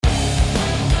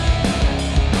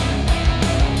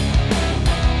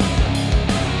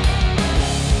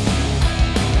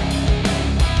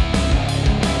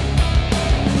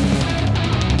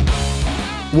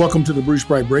Welcome to the Bruce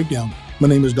Bright Breakdown. My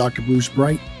name is Dr. Bruce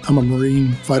Bright. I'm a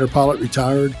Marine fighter pilot,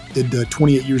 retired, did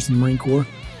 28 years in the Marine Corps.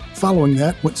 Following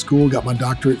that, went to school, got my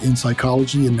doctorate in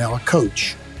psychology, and now a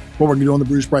coach. What we're going to do on the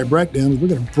Bruce Bright Breakdown is we're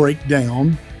going to break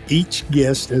down each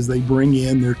guest as they bring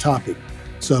in their topic.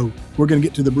 So we're going to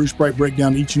get to the Bruce Bright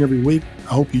Breakdown each and every week.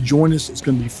 I hope you join us. It's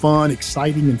going to be fun,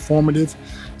 exciting, informative,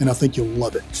 and I think you'll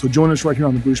love it. So join us right here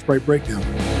on the Bruce Bright Breakdown.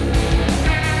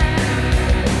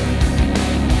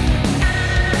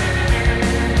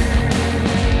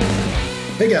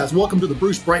 Hey guys, welcome to the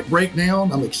Bruce Bright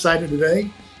Breakdown. I'm excited today.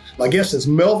 My guest is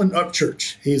Melvin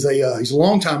Upchurch. He's a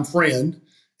longtime friend,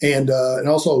 and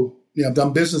also I've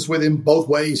done business with him both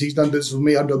ways. He's done business with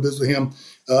me. I've done business with him.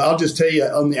 I'll just tell you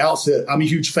on the outset, I'm a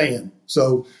huge fan,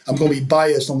 so I'm going to be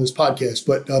biased on this podcast.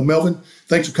 But Melvin,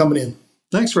 thanks for coming in.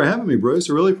 Thanks for having me, Bruce.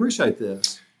 I really appreciate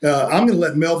this. I'm going to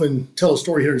let Melvin tell a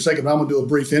story here in a second, but I'm going to do a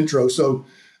brief intro. So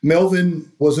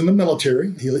Melvin was in the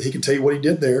military. He can tell you what he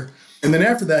did there. And then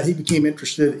after that, he became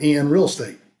interested in real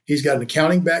estate. He's got an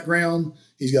accounting background.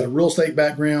 He's got a real estate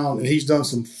background, and he's done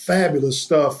some fabulous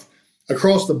stuff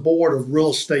across the board of real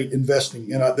estate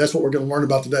investing. And that's what we're going to learn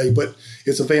about today. But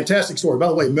it's a fantastic story. By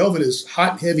the way, Melvin is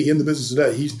hot and heavy in the business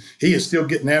today. He is still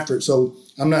getting after it. So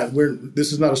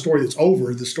this is not a story that's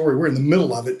over. The story, we're in the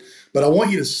middle of it. But I want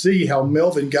you to see how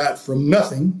Melvin got from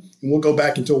nothing, and we'll go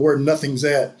back until where nothing's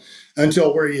at,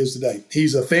 until where he is today.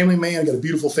 He's a family man, got a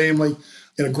beautiful family,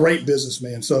 and a great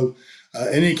businessman. So in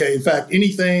any case, in fact,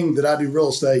 anything that I do real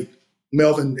estate,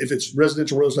 Melvin, if it's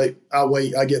residential real estate,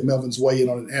 I get Melvin's weigh in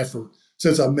on it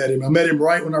since I met him. I met him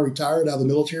right when I retired out of the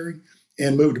military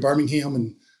and moved to Birmingham,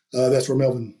 and that's where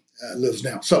Melvin lives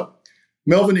now. So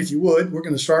Melvin, if you would, we're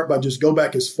going to start by just go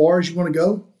back as far as you want to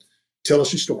go. Tell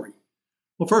us your story.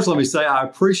 Well, first, let me say I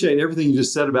appreciate everything you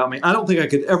just said about me. I don't think I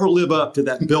could ever live up to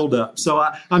that buildup. So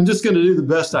I'm just going to do the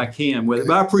best I can with it.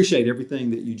 But I appreciate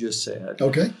everything that you just said.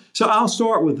 Okay. So I'll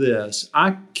start with this.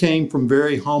 I came from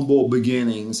very humble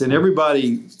beginnings. And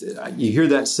everybody, you hear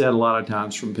that said a lot of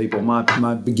times from people.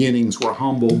 My beginnings were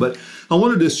humble. But I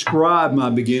want to describe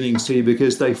my beginnings to you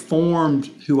because they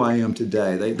formed who I am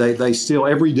today. They still,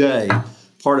 every day,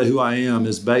 part of who I am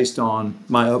is based on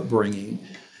my upbringing.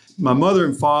 My mother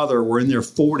and father were in their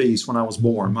 40s when I was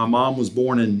born. My mom was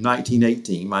born in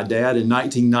 1918, my dad in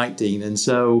 1919. And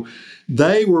so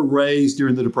they were raised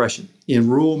during the Depression in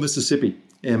rural Mississippi.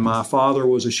 And my father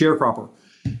was a sharecropper.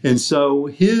 And so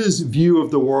his view of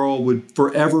the world would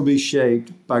forever be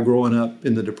shaped by growing up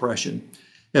in the Depression,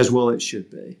 as well it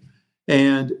should be.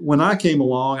 And when I came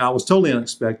along, I was totally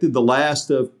unexpected, the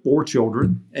last of 4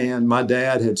 children. And my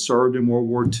dad had served in World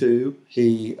War II.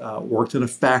 He worked in a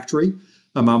factory.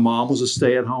 My mom was a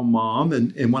stay-at-home mom.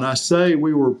 And when I say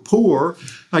we were poor,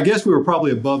 I guess we were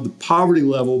probably above the poverty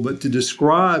level. But to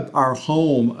describe our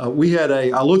home, we had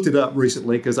I looked it up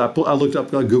recently because I looked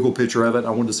up a Google picture of it. I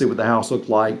wanted to see what the house looked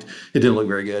like. It didn't look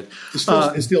very good. It's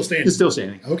still standing. It's still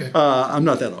standing. Okay. I'm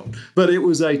not that old. But it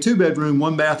was a 2-bedroom,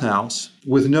 1-bath house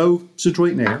with no central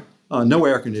heat and air, no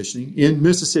air conditioning in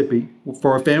Mississippi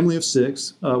for a family of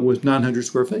 6 with 900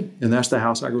 square feet. And that's the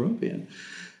house I grew up in.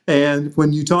 And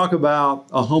when you talk about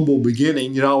a humble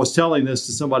beginning, I was telling this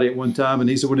to somebody at one time, and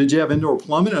he said, well, did you have indoor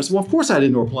plumbing? And I said, well, of course I had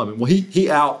indoor plumbing. Well, he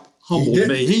out-humbled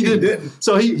me. He didn't.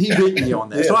 So he beat me on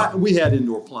that. Yeah. So we had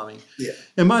indoor plumbing. Yeah.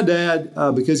 And my dad,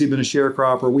 because he'd been a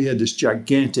sharecropper, we had this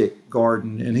gigantic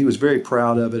garden, and he was very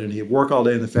proud of it. And he'd work all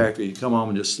day in the factory. He'd come home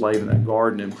and just slave in that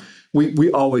garden. And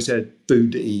we always had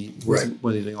food to eat. Right.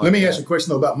 Let me ask you a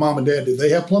question, though, about mom and dad. Did they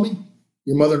have plumbing?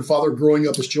 Your mother and father growing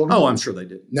up as children? Oh, I'm sure they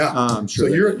did. No, I'm sure.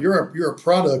 So you're a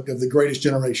product of the greatest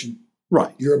generation,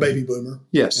 right? You're a baby boomer,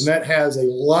 yes, and that has a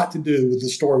lot to do with the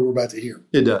story we're about to hear.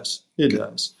 It does. It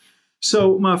does.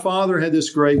 So my father had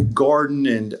this great garden,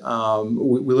 and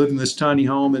we lived in this tiny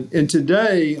home. And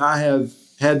today I have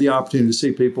had the opportunity to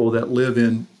see people that live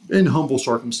in humble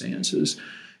circumstances.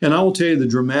 And I will tell you the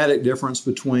dramatic difference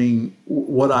between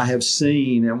what I have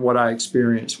seen and what I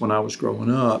experienced when I was growing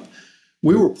up.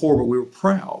 We were poor, but we were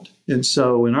proud. And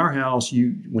so in our house,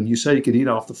 when you say you could eat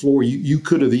off the floor, you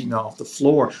could have eaten off the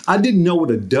floor. I didn't know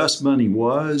what a dust bunny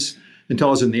was until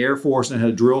I was in the Air Force and I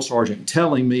had a drill sergeant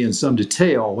telling me in some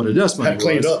detail what a dust bunny was.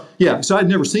 Clean it up. Yeah, so I'd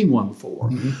never seen one before.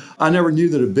 Mm-hmm. I never knew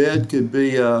that a bed could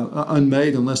be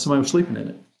unmade unless somebody was sleeping in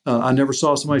it. I never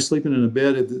saw somebody sleeping in a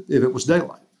bed if it was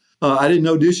daylight. I didn't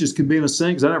know dishes could be in a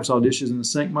sink because I never saw dishes in the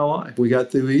sink in my life. We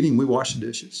got through eating, we washed the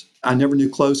dishes. I never knew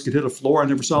clothes could hit a floor. I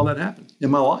never saw that happen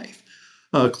in my life.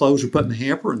 Clothes were put in the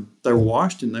hamper and they were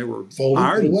washed and they were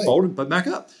ironed and folded and put back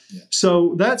up. Yeah.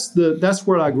 So that's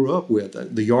what I grew up with.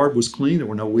 The yard was clean. There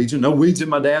were no weeds in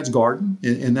my dad's garden.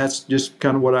 And that's just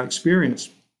kind of what I experienced.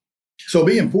 So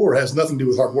being poor has nothing to do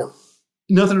with hard work.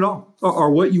 Nothing at all, or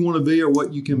what you want to be or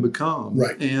what you can become.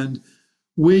 Right. And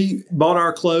we bought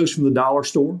our clothes from the dollar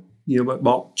store, but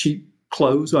bought cheap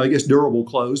clothes, I guess durable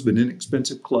clothes, but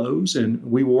inexpensive clothes. And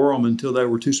we wore them until they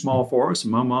were too small for us.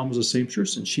 And my mom was a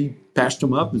seamstress, and she patched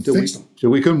them up until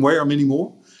we couldn't wear them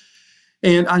anymore.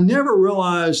 And I never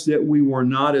realized that we were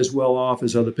not as well off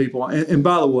as other people. And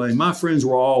by the way, my friends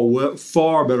were all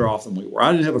far better off than we were.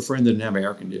 I didn't have a friend that didn't have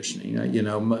air conditioning.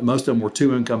 Most of them were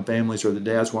two-income families, or the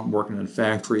dads weren't working in a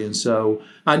factory. And so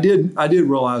I did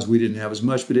realize we didn't have as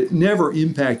much, but it never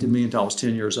impacted me until I was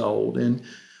 10 years old. And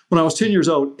when I was 10 years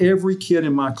old, every kid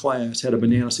in my class had a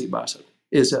banana seat bicycle,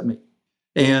 except me.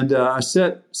 And I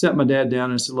sat my dad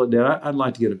down and said, "Look, Dad, I'd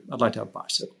like to have a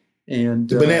bicycle." And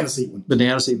the banana seat one.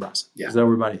 Banana seat bicycle. Yeah. Is that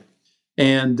everybody?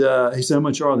 And he said, "How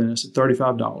much are they?" And I said,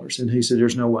 $35. And he said,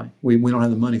 "There's no way. We don't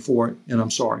have the money for it, and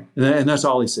I'm sorry." And that's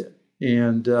all he said.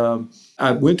 And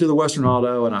I went to the Western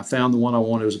Auto, and I found the one I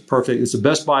wanted. It was perfect. It's the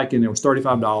best bike in there. It was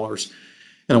 $35.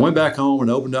 And I went back home and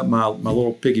opened up my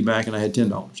little piggy bank, and I had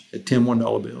 $10. I had 10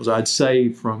 $1 bills. I'd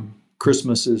saved from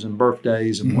Christmases and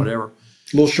birthdays and whatever.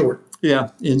 A little short. Yeah.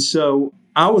 And so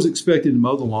I was expected to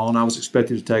mow the lawn. I was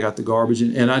expected to take out the garbage,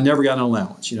 and I never got an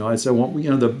allowance. I'd say, well,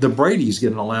 the Brady's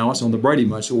get an allowance on the Brady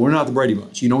Bunch. So we're not the Brady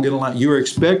Bunch. You don't get an allowance. You're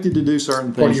expected to do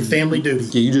certain things. Part of your family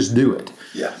duty. You just do it.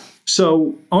 Yeah.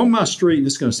 So on my street,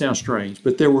 this is going to sound strange,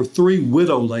 but there were 3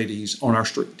 widow ladies on our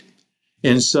street.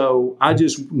 And so I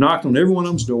just knocked on every one of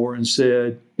them's door and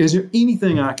said, "Is there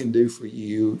anything I can do for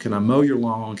you? Can I mow your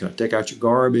lawn? Can I take out your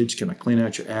garbage? Can I clean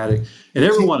out your attic?" And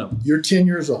every one of them. You're 10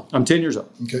 years old. I'm 10 years old.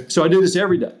 Okay. So I did this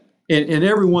every day. And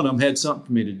every one of them had something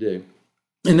for me to do.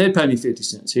 And they'd pay me 50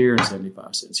 cents here and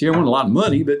 75 cents here. It wasn't a lot of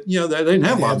money, but, they didn't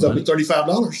have a lot of money. It adds up to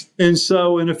 $35. And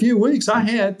so in a few weeks, I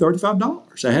had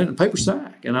 $35. I had it in a paper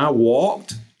sack. And I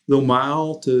walked the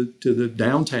mile to the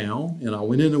downtown, and I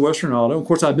went into Western Auto. Of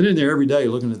course, I'd been in there every day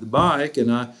looking at the bike,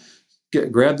 and I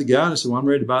grabbed the guy and I said, "Well, I'm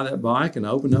ready to buy that bike." And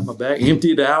I opened up my bag,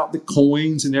 emptied out the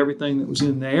coins and everything that was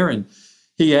in there, and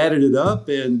he added it up,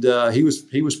 and he was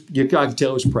I could tell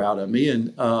he was proud of me.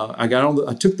 And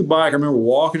I took the bike. I remember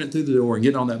walking it through the door and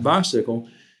getting on that bicycle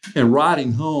and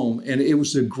riding home, and it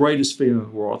was the greatest feeling in the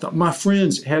world. I thought my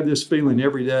friends had this feeling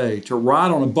every day to ride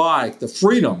on a bike, the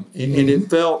freedom, and it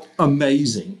felt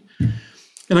amazing.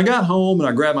 And I got home and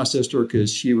I grabbed my sister because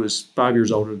she was 5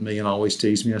 years older than me and always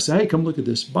teased me. I said, "Hey, come look at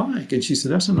this bike." And she said,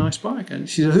 "That's a nice bike." And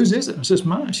she said, "Whose is it?" I said, "It's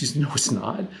mine." She said, "No, it's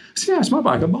not." I said, "Yeah, it's my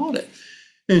bike. I bought it."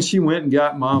 And she went and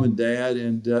got Mom and Dad,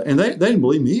 and they didn't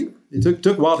believe me either. It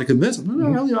took a while to convince them.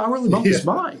 "No, I really bought this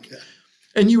bike." Yeah.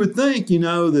 And you would think,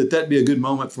 that'd be a good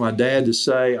moment for my dad to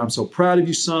say, "I'm so proud of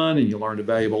you, son, and you learned a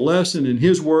valuable lesson." And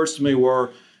his words to me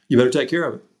were, "You better take care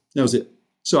of it." That was it.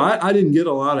 So I didn't get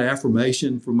a lot of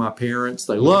affirmation from my parents.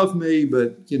 They loved me,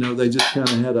 but, they just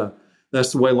kind of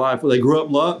that's the way life, they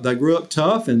grew up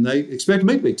tough, and they expected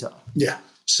me to be tough. Yeah.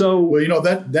 So, well,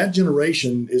 that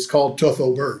generation is called tough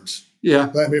old birds.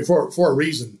 Yeah. I mean, for a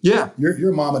reason. Yeah.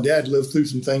 Your mom and dad lived through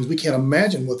some things. We can't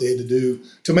imagine what they had to do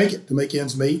to make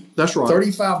ends meet. That's right.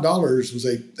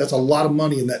 $35 that's a lot of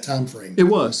money in that time frame. It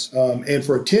was. And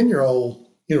for a 10-year-old,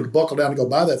 to buckle down and go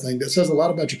buy that thing, that says a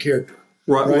lot about your character.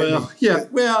 Right. Well, yeah.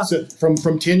 Well, so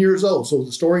from 10 years old. So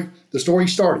the story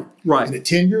started. Right. And at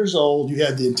 10 years old, you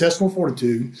had the intestinal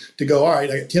fortitude to go, all right,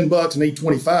 I got $10 and need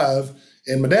 25,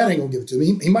 and my dad ain't gonna give it to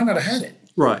me. He might not have had it.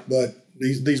 Right. But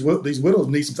these widows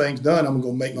need some things done. I'm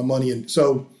gonna make my money. And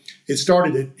so it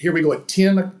started here we go at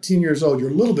 10 years old.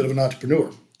 You're a little bit of an entrepreneur.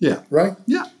 Yeah. Right?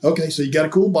 Yeah. Okay, so you got a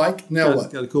cool bike. Now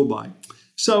what? Got a cool bike.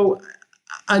 So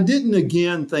I didn't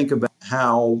again think about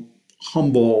how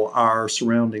humble our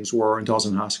surroundings were until I was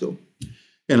in high school.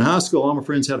 In high school, all my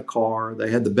friends had a car. They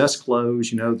had the best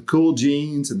clothes, the cool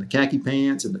jeans and the khaki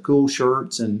pants and the cool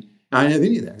shirts. And I didn't have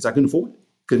any of that because I couldn't afford it.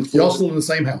 You all still in the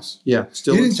same house? Yeah.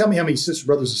 Still. You didn't tell me how many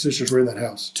brothers and sisters were in that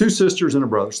house. 2 sisters and a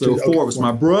brother. So there were 4 of us.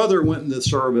 My brother went in the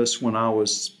service when I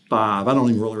was 5. I don't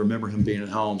even really remember him being at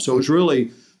home. So it was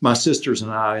really my sisters and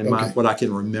I and what I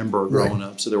can remember growing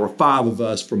up. So there were 5 of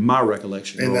us from my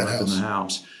recollection growing up in the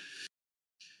house.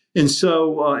 And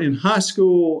so in high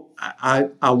school,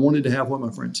 I wanted to have what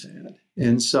my friends had.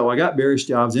 And so I got various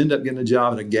jobs, ended up getting a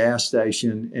job at a gas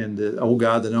station, and the old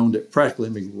guy that owned it practically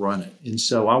let me run it. And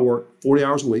so I worked 40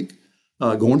 hours a week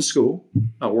going to school.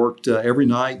 I worked every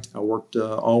night. I worked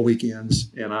all weekends,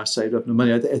 and I saved up the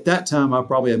money. At that time, I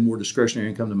probably had more discretionary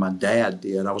income than my dad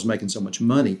did. I was making so much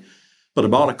money. But I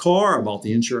bought a car. I bought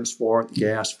the insurance for it, the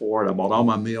gas for it. I bought all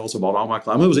my meals. I bought all my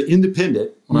clothes. I was an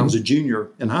independent when I was a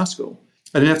junior in high school.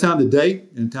 I didn't have time to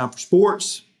date and time for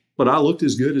sports, but I looked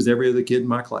as good as every other kid in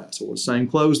my class. I wore the same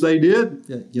clothes they did.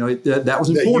 That was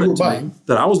important to me.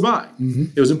 That I was buying. Mm-hmm.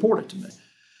 It was important to me.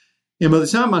 And by the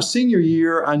time my senior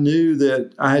year, I knew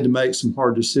that I had to make some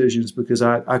hard decisions because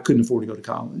I couldn't afford to go to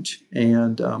college.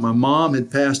 And my mom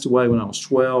had passed away when I was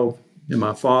 12, and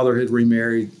my father had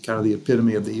remarried, kind of the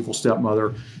epitome of the evil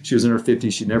stepmother. She was in her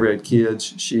 50s. She never had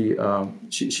kids. She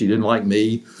didn't like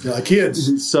me. You like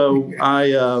kids. So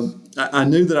I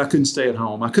knew that I couldn't stay at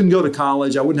home. I couldn't go to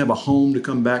college. I wouldn't have a home to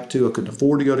come back to. I couldn't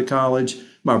afford to go to college.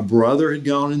 My brother had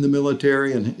gone in the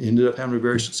military and ended up having a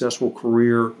very successful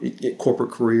career, corporate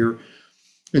career.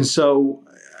 And so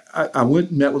I went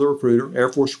and met with a recruiter,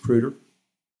 Air Force recruiter,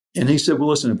 and he said, well,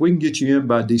 listen, if we can get you in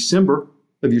by December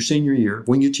of your senior year, if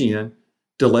we can get you in,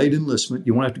 delayed enlistment,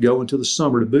 you won't have to go until the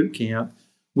summer to boot camp,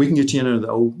 we can get you in under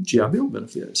the old GI Bill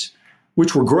benefits,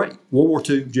 which were great. World War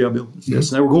II GI Bill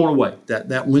benefits, and they were going away.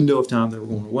 That window of time, they were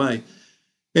going away.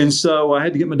 And so I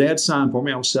had to get my dad to sign for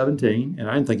me. I was 17, and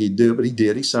I didn't think he'd do it, but he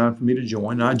did. He signed for me to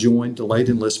join. And I joined delayed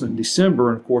enlistment in December,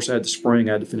 and of course, I had the spring.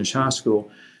 I had to finish high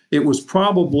school. It was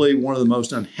probably one of the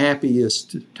most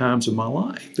unhappiest times of my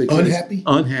life. Unhappy?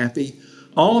 Unhappy.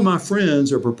 All of my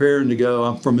friends are preparing to go.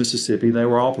 I'm from Mississippi. They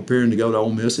were all preparing to go to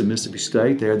Ole Miss and Mississippi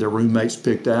State. They had their roommates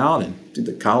picked out and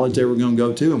the college they were going to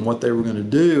go to and what they were going to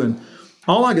do. And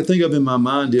all I could think of in my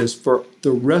mind is for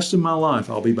the rest of my life,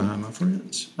 I'll be behind my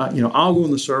friends. I'll go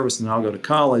in the service and I'll go to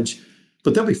college,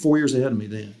 but they'll be 4 years ahead of me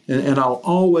then. And I'll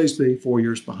always be 4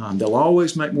 years behind. They'll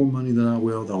always make more money than I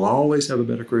will. They'll always have a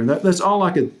better career. That's all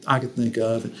I could think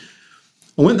of.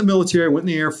 I went in the military, went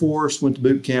in the Air Force, went to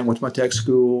boot camp, went to my tech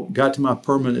school, got to my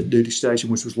permanent duty station,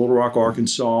 which was Little Rock,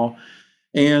 Arkansas,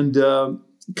 and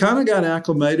kind of got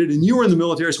acclimated. And you were in the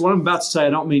military, so what I'm about to say, I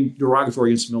don't mean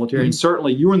derogatory against the military. And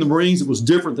certainly you were in the Marines. It was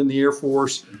different than the Air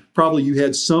Force. Probably you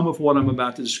had some of what I'm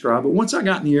about to describe. But once I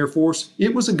got in the Air Force,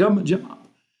 it was a government job.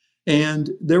 And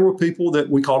there were people that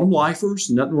we called them lifers.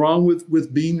 Nothing wrong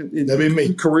with being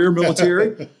in career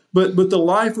military. but the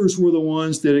lifers were the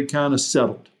ones that had kind of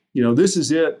settled. This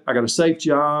is it. I got a safe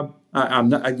job.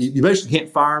 You basically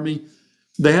can't fire me.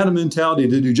 They had a mentality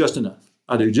to do just enough.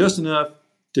 I do just enough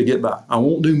to get by. I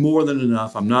won't do more than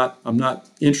enough. I'm not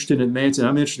interested in advancing.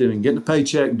 I'm interested in getting a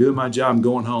paycheck, doing my job,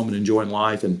 going home and enjoying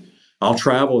life. And I'll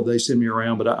travel if they send me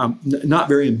around, but I'm not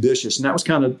very ambitious. And that was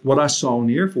kind of what I saw in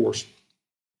the Air Force.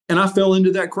 And I fell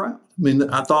into that crowd.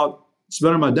 I thought, it's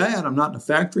better than my dad. I'm not in a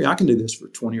factory. I can do this for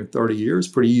 20 or 30 years.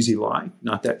 Pretty easy life.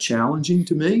 Not that challenging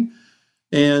to me.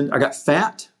 And I got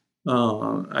fat.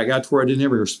 I got to where I didn't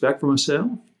have any respect for myself.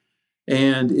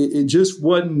 And it just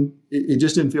wasn't, it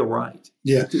just didn't feel right.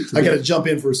 Yeah. I got to jump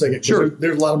in for a second. Sure.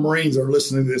 There's a lot of Marines that are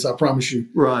listening to this, I promise you.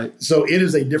 Right. So it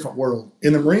is a different world.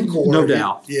 In the Marine Corps. No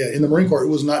doubt. In the Marine Corps, it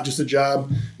was not just a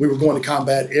job. We were going to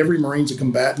combat. Every Marine's a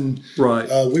combatant. Right.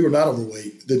 We were not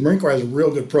overweight. The Marine Corps has a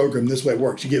real good program. This way it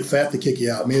works. You get fat, they kick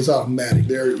you out. It's automatic.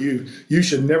 You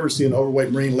should never see an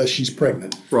overweight Marine unless she's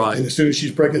pregnant. Right. And as soon as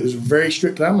she's pregnant, there's a very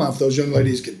strict timeline for those young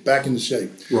ladies to get back into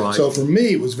shape. Right. So for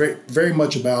me, it was very, very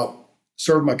much about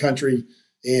serving my country,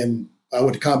 and I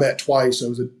went to combat twice. So it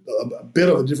was a bit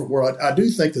of a different world. I do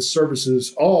think the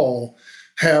services all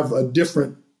have a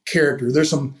different character.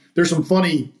 There's some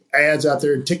funny ads out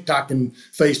there in TikTok and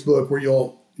Facebook where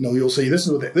you'll see this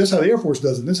is how the Air Force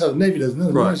does it, this is how the Navy does it, this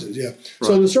is how the Marines does it. Yeah. Right.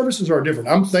 So the services are different.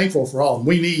 I'm thankful for all of them.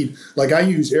 We need, I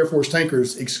use Air Force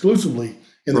tankers exclusively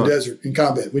in the desert in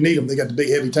combat. We need them. They got the big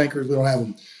heavy tankers. We don't have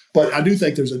them. But I do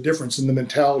think there's a difference in the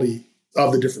mentality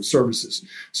of the different services.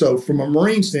 So from a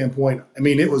Marine standpoint,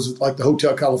 it was like the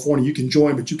Hotel California. You can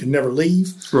join, but you can never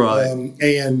leave. Right.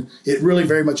 And it really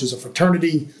very much is a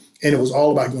fraternity, and it was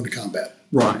all about going to combat.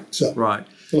 Right. So, right.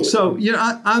 So,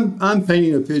 I'm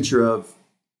painting a picture of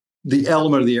the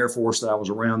element of the Air Force that I was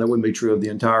around. That wouldn't be true of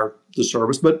the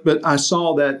service, but I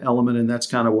saw that element, and that's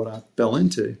kind of what I fell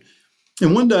into.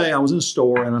 And one day I was in a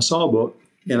store and I saw a book,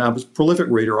 and I was a prolific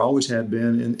reader, always had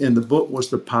been, and the book was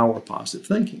The Power of Positive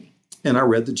Thinking. And I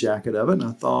read the jacket of it, and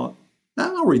I thought,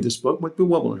 I'll read this book. What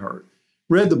will it hurt?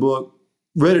 Read the book,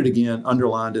 read it again,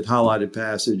 underlined it, highlighted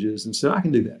passages, and said, I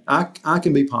can do that. I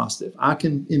can be positive. I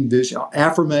can envision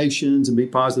affirmations and be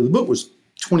positive. The book was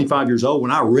 25 years old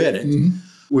when I read it,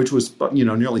 which was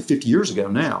nearly 50 years ago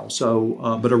now.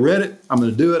 So, but I read it. I'm going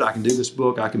to do it. I can do this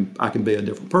book. I can be a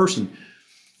different person.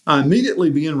 I immediately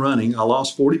began running. I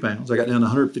lost 40 pounds. I got down to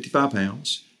 155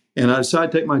 pounds. And I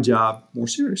decided to take my job more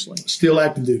seriously. Still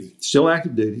active duty. Still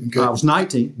active duty. Okay. I was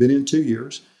 19, been in 2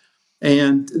 years.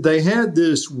 And they had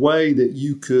this way that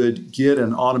you could get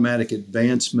an automatic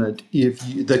advancement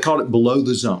they called it below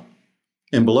the zone.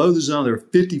 And below the zone, there were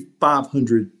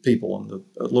 5,500 people on the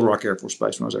Little Rock Air Force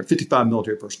Base when I was there, 5,500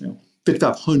 military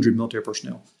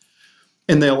personnel.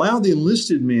 And they allowed the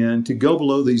enlisted men to go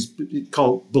below these,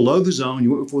 called below the zone.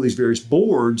 You went before these various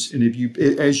boards, and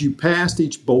as you passed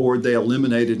each board, they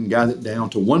eliminated and got it down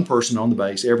to one person on the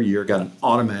base every year got an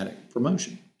automatic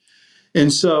promotion.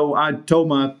 And so I told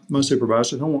my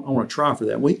supervisor, I want to try for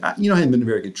that. I hadn't been a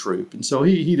very good troop, and so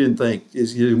he didn't think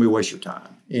it's going to be a waste of your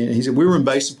time. And he said we were in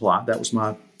base supply. That was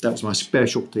my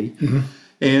specialty. Mm-hmm.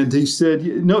 And he said,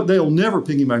 no, they'll never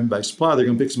pick him up in base supply. They're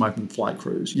going to pick somebody from the flight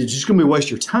crews. It's just going to be a waste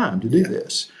of your time to do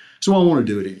this. So I want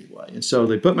to do it anyway. And so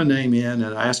they put my name in,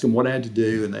 and I asked them what I had to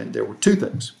do. And there were two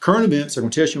things. Current events, they're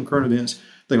going to test you on current events.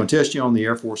 They're going to test you on the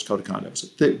Air Force Code of Conduct. It's a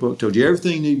thick book, told you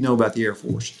everything you need to know about the Air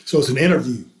Force. So it's an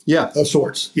interview of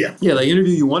sorts. Yeah. Yeah, they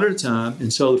interview you one at a time.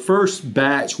 And so the first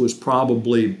batch was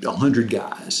probably 100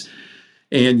 guys.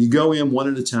 And you go in one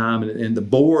at a time, and the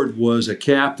board was a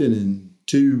captain and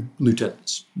 2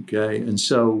 lieutenants. Okay, and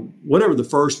so whatever the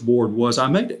first board was, I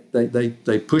made it.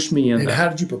 They pushed me in. And how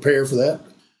did you prepare for that?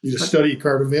 You just study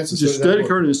current events? Study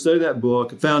current events, study that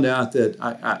book. I found out that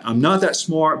I'm not that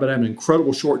smart, but I have an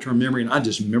incredible short-term memory, and I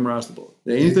just memorized the book.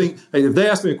 Anything, if they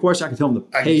ask me a question, I can tell them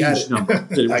the page number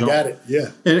that it was I got it, yeah.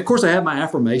 And, of course, I had my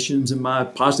affirmations and my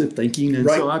positive thinking, and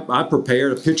so I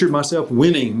prepared. I pictured myself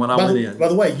winning when I went in. By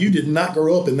the way, you did not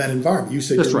grow up in that environment. You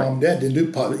said your mom and dad didn't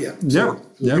do positive. Yeah. Never.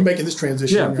 So you're making this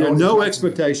transition. Yeah, there are no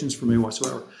expectations for me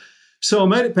whatsoever. So I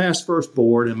made it past the first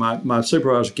board, and my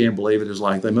supervisor can't believe it. It was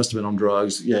like, they must have been on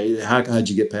drugs. Yeah, how'd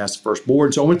you get past the first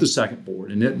board? So I went to the second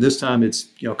board, and this time it's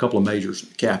a couple of majors,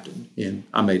 captain, and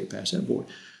I made it past that board.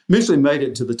 Eventually made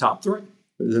it to the top 3.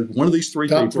 One of these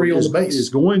top three on the base is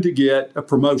going to get a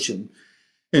promotion.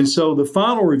 And so the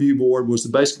final review board was the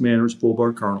base commander, was a full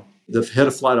bird colonel, the head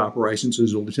of flight operations,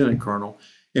 who's a lieutenant colonel,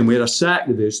 and we had a SAC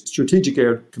division, Strategic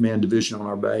Air Command division on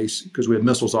our base, because we had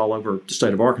missiles all over the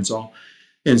state of Arkansas.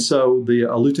 And so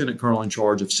a lieutenant colonel in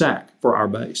charge of SAC for our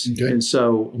base. Okay. And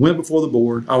so I went before the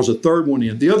board. I was the third one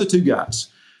in. The other 2 guys,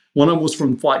 one of them was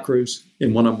from flight crews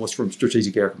and one of them was from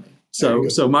Strategic Air Command.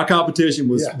 So my competition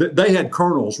was, they had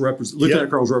colonels,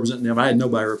 lieutenant colonels representing them. I had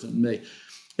nobody representing me.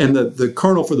 And the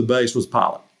colonel for the base was a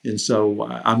pilot. And so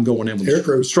I'm going in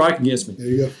with strike against me. There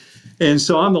you go. And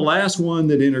so I'm the last one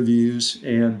that interviews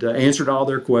and answered all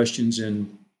their questions.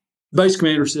 And base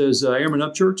commander says, Airman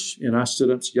Upchurch. And I stood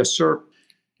up and said, yes, sir.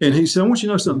 And he said, I want you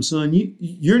to know something, son.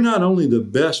 You're not only the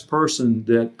best person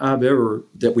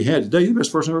that we had today, you're the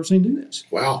best person I've ever seen do this.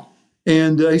 Wow.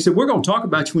 And he said, we're going to talk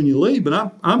about you when you leave,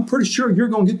 but I'm pretty sure you're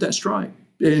going to get that strike.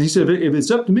 And he said, if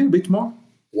it's up to me, it'll be tomorrow.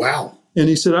 Wow. And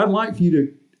he said, son, I'd like for you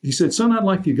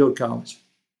to go to college,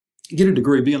 get a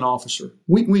degree, be an officer.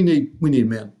 We need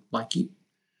men like you.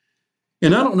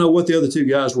 And I don't know what the other 2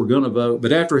 guys were going to vote,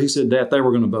 but after he said that, they were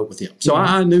going to vote with him. So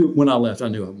I knew when I left, I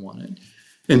knew I won it.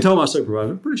 And told my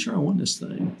supervisor, I'm pretty sure I won this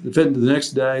thing. The next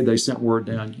day, they sent word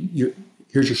down,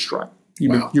 here's your strike.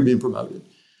 You're being promoted.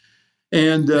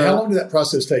 And how long did that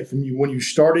process take from you when you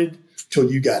started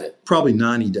till you got it? Probably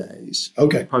 90 days.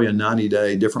 Okay. Probably a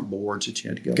 90-day, different boards that you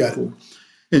had to go got for. It.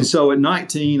 And so at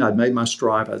 19, I'd made my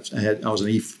stripe. I was an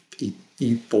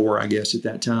E4, I guess, at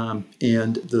that time.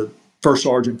 And the first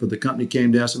sergeant for the company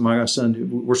came down and said, my God, son,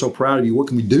 we're so proud of you. What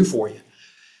can we do for you?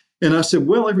 And I said,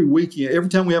 well, every weekend, every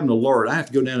time we have an alert, I have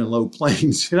to go down and load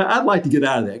planes. And I'd like to get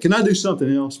out of that. Can I do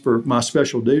something else for my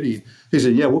special duty? He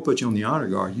said, yeah, we'll put you on the honor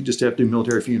guard. You just have to do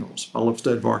military funerals all over the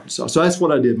state of Arkansas. So that's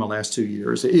what I did my last 2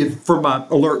 years. For my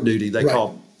alert duty,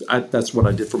 that's what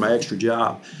I did for my extra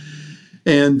job.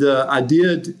 And I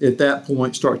did, at that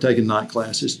point, start taking night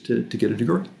classes to get a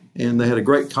degree. And they had a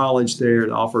great college there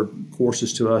that offered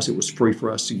courses to us. It was free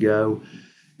for us to go.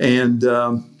 And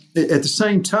at the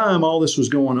same time, all this was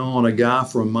going on, a guy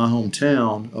from my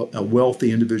hometown, a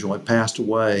wealthy individual, had passed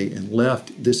away and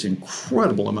left this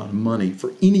incredible amount of money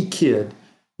for any kid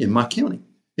in my county.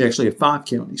 He actually had 5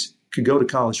 counties, could go to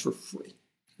college for free.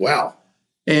 Wow.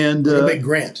 And a big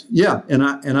grant. Yeah. And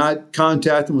I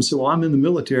contacted him and said, well, I'm in the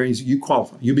military. He said, you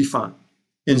qualify. You'll be fine.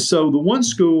 And so the one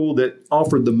school that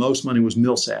offered the most money was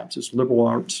Millsaps. It's a liberal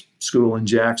arts school in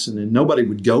Jackson, and nobody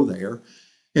would go there.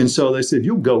 And so they said,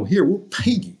 you'll go here. We'll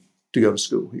pay you to go to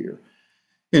school here.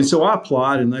 And so I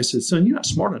applied, and they said, son, you're not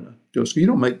smart enough to go to school.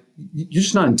 You're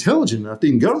just not intelligent enough to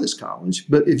even go to this college.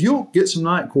 But if you'll get some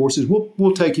night courses,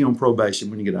 we'll take you on probation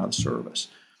when you get out of the service.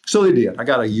 So they did. I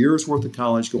got a year's worth of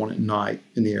college going at night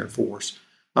in the Air Force.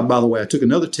 By the way, I took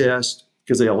another test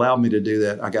because they allowed me to do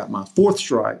that. I got my 4th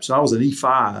stripe. So I was an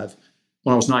E5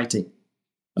 when I was 19.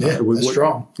 Yeah, that's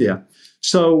strong. Yeah.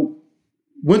 So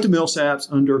went to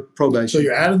Millsaps under probation. So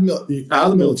you're out of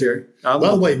the military. By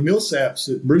the way,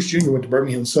 Millsaps, Bruce Jr. went to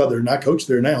Birmingham Southern. I coach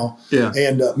there now. Yeah.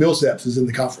 And Millsaps is in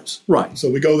the conference. Right. So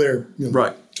we go there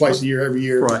twice a year, every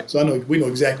year. Right. So we know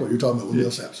exactly what you're talking about with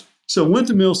Millsaps. So went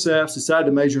to Millsaps, decided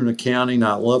to major in accounting.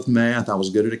 I loved math. I was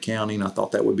good at accounting. I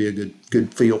thought that would be a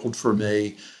good field for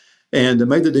me. And I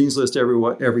made the dean's list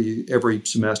every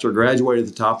semester, graduated at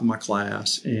the top of my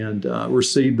class, and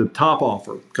received the top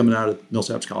offer coming out of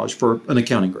Millsaps College for an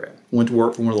accounting grad. Went to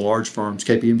work for one of the large firms,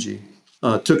 KPMG.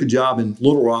 Took a job in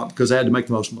Little Rock because I had to make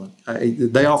the most money.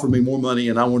 They offered me more money,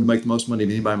 and I wanted to make the most money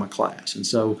than anybody in my class. And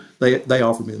so they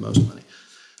offered me the most money.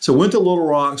 So went to Little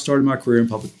Rock, started my career in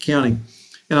public accounting.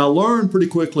 And I learned pretty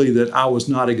quickly that I was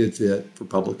not a good fit for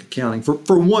public accounting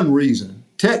for one reason.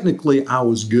 Technically, I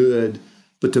was good,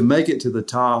 but to make it to the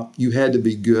top, you had to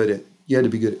be good at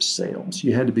sales.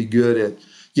 You had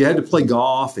to play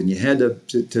golf, and you had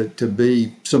to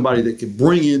be somebody that could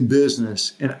bring in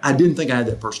business. And I didn't think I had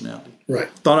that personality. Right.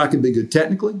 Thought I could be good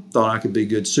technically, thought I could be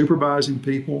good supervising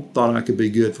people, thought I could be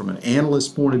good from an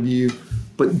analyst point of view,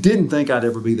 but didn't think I'd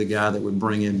ever be the guy that would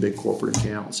bring in big corporate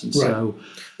accounts. And so,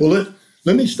 well,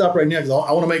 let me stop right now because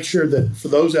I want to make sure that for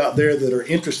those out there that are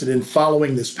interested in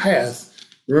following this path,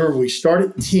 remember we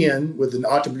started at 10 with an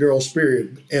entrepreneurial spirit,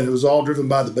 and it was all driven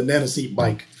by the banana seat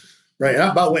bike. Right.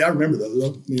 And by the way, I remember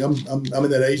those. I mean, I'm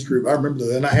in that age group. I remember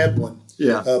those, and I had one.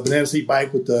 Yeah. Banana seat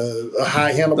bike with the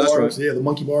high handlebars. That's right. Yeah, the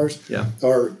monkey bars. Yeah.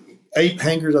 Or ape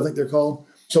hangers, I think they're called.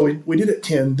 So we did it at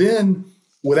 10. Then,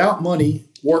 without money,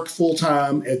 worked full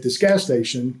time at this gas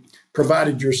station,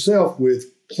 provided yourself with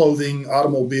clothing,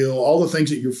 automobile, all the things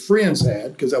that your friends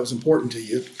had because that was important to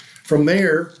you. From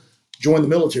there, joined the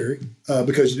military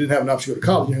because you didn't have an option to go to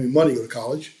college. You didn't have any money to go to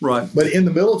college. Right. But in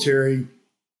the military,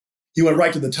 you went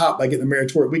right to the top by getting a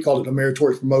meritorious. We called it a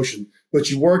meritorious promotion. But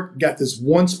you got this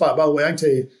one spot. By the way, I can tell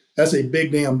you, that's a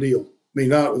big damn deal. I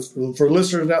mean, for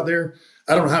listeners out there,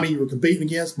 I don't know how many you were competing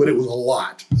against, but it was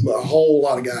a whole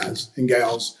lot of guys and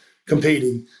gals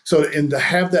competing. So, and to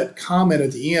have that comment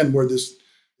at the end where this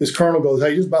colonel goes,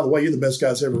 hey, just by the way, you're the best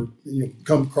guys ever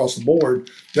come across the board.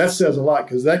 That says a lot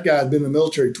because that guy had been in the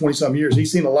military 20-some years.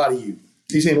 He's seen a lot of you.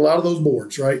 He's seen a lot of those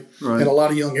boards, right? And a lot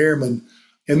of young airmen.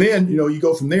 And then, you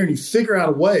go from there and you figure out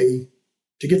a way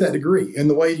to get that degree. And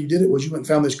the way you did it was you went and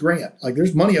found this grant. Like,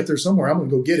 there's money up there somewhere. I'm going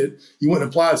to go get it. You went and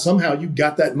applied. Somehow you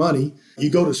got that money. You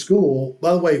go to school.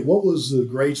 By the way, what was the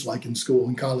grades like in school,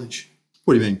 in college?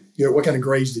 What do you mean? What kind of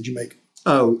grades did you make?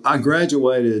 Oh, I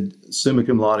graduated summa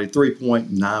cum laude,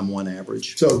 3.91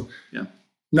 average. So, yeah,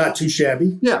 not too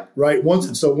shabby. Yeah. Right.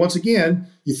 Once again,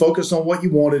 you focused on what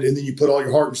you wanted, and then you put all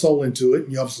your heart and soul into it.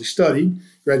 And you obviously studied,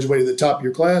 graduated at the top of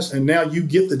your class, and now you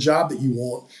get the job that you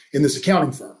want in this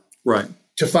accounting firm. Right.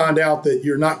 To find out that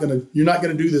you're not going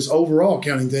to do this overall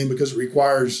accounting thing because it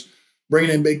requires bringing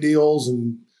in big deals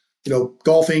and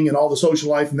golfing and all the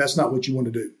social life, and that's not what you want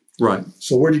to do. Right.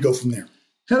 So where'd you go from there?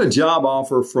 Had a job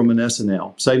offer from an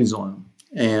S&L, savings loan,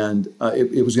 and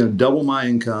it was going to double my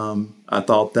income. I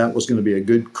thought that was going to be a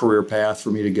good career path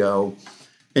for me to go.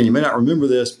 And you may not remember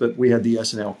this, but we had the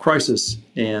S&L crisis,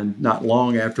 and not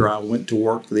long after I went to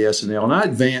work for the S&L, and I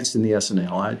advanced in the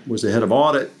S&L. I was the head of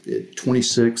audit at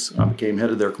 26. I became head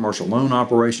of their commercial loan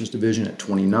operations division at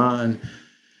 29. And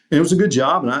it was a good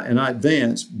job, and I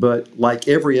advanced, but like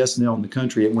every S&L in the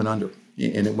country, it went under.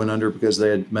 And it went under because they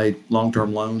had made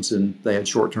long-term loans and they had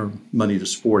short-term money to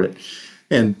support it.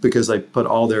 And because they put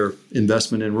all their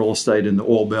investment in real estate in the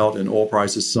oil belt and oil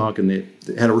prices sunk and they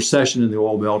had a recession in the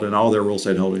oil belt and all their real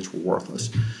estate holdings were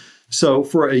worthless. So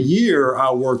for a year,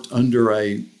 I worked under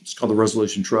it's called the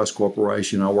Resolution Trust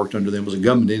Corporation. I worked under them. It was a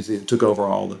government entity that took over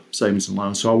all the savings and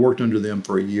loans. So I worked under them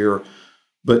for a year,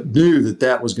 but knew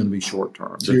that was going to be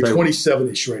short-term. So you're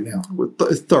 27-ish right now.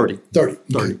 30. 30.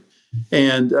 Okay.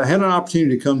 And I had an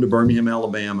opportunity to come to Birmingham,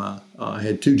 Alabama. I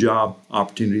had 2 job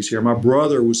opportunities here. My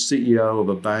brother was CEO of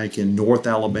a bank in North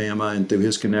Alabama, and through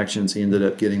his connections, he ended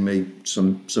up getting me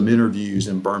some interviews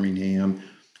in Birmingham,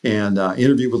 and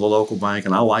interviewed with a local bank,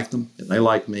 and I liked them, and they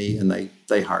liked me, and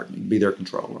they hired me to be their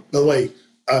controller. By the way,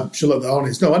 I should let the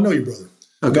audience know, I know your brother.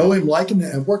 Okay. I know him, like him,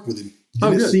 and work with him.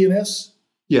 CNS?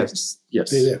 Yes.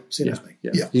 CNS Bank.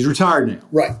 Yeah. He's retired now.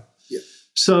 Right.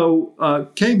 So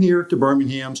came here to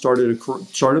Birmingham, started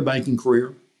a banking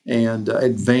career, and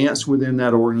advanced within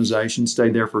that organization,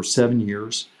 stayed there for 7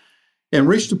 years, and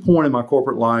reached a point in my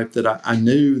corporate life that I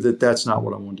knew that that's not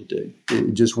what I wanted to do.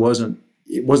 It just wasn't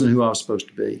who I was supposed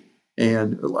to be.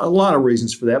 And a lot of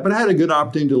reasons for that. But I had a good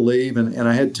opportunity to leave, and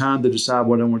I had time to decide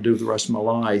what I want to do with the rest of my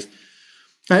life.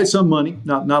 I had some money,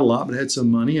 not a lot, but I had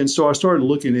some money. And so I started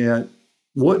looking at,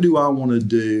 what do I want to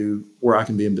do where I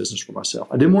can be in business for myself?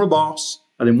 I didn't want a boss.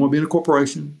 I didn't want to be in a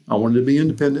corporation. I wanted to be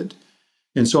independent.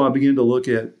 And so I began to look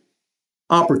at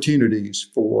opportunities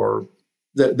for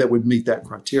that would meet that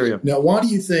criteria. Now, why do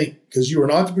you think, because you were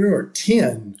an entrepreneur at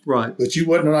 10, right? But you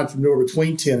wasn't an entrepreneur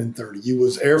between 10 and 30. You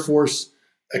was Air Force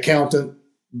accountant,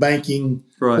 banking.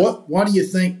 Right. Why do you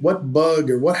think, what bug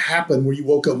or what happened where you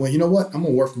woke up and went, you know what, I'm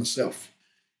going to work for myself?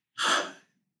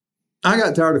 I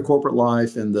got tired of corporate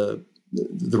life and the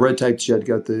red tape that you had to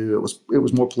go through. It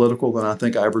was more political than I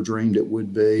think I ever dreamed it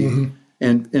would be. Mm-hmm.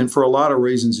 And for a lot of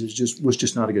reasons, it was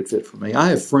just not a good fit for me. I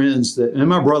have friends and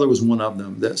my brother was one of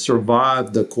them, that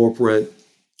survived the corporate,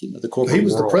 the corporate He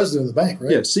was world. the president of the bank,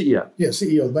 right? Yeah, CEO. Yeah,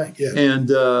 CEO of the bank, yeah.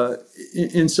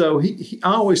 And so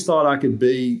I always thought I could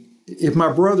be, if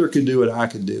my brother could do it, I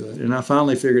could do it. And I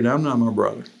finally figured I'm not my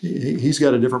brother. He's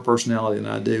got a different personality than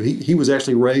I do. He was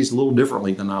actually raised a little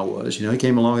differently than I was. He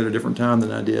came along at a different time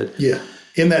than I did. Yeah.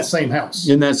 In that same house.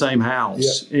 Yeah.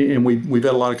 And we've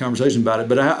had a lot of conversation about it.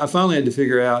 But I finally had to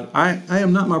figure out I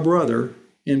am not my brother.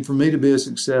 And for me to be a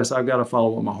success, I've got to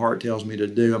follow what my heart tells me to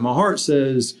do. And my heart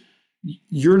says,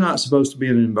 you're not supposed to be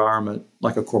in an environment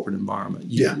like a corporate environment.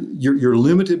 You're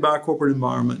limited by a corporate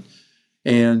environment.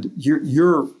 And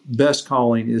your best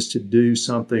calling is to do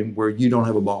something where you don't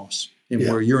have a boss and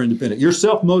where you're independent. You're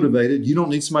self-motivated. You don't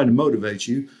need somebody to motivate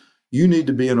you. You need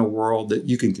to be in a world that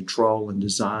you can control and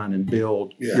design and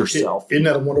build yourself. Isn't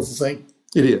that a wonderful thing?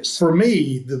 It is. For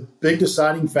me, the big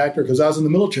deciding factor, because I was in the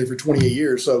military for 28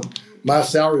 years, so my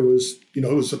salary was, it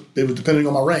was depending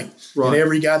on my rank. Right. And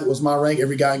every guy that was my rank,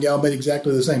 every guy and gal made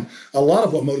exactly the same. A lot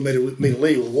of what motivated me to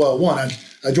leave was, well, one,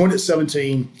 I joined at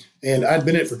 17, and I'd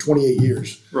been in it for 28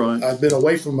 years. Right. I'd been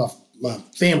away from my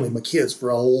family, my kids, for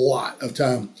a lot of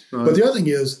time. Right. But the other thing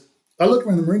is, I looked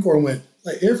around the Marine Corps and went,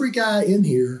 like, every guy in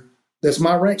here that's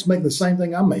my rank's making the same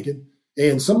thing I'm making.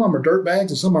 And some of them are dirtbags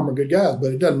and some of them are good guys,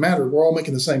 but it doesn't matter. We're all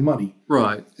making the same money.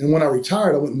 Right. And when I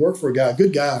retired, I went and worked for a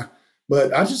good guy.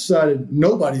 But I just decided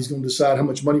nobody's going to decide how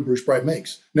much money Bruce Bright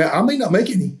makes. Now, I may not make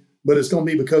any, but it's going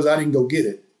to be because I didn't go get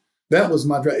it. That was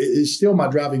it's still my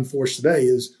driving force today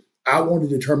is I want to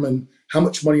determine how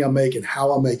much money I make and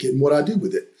how I make it and what I do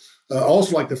with it. I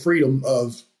also like the freedom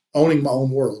of owning my own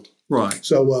world. Right.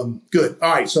 So, good.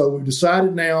 All right. So we've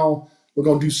decided now we're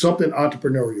going to do something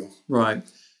entrepreneurial. Right.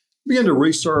 Began to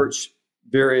research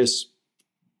various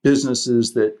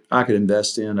businesses that I could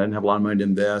invest in. I didn't have a lot of money to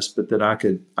invest, but that I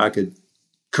could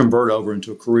convert over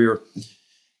into a career.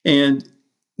 And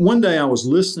one day I was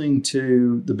listening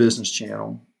to the Business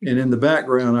Channel, and in the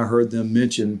background I heard them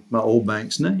mention my old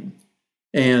bank's name.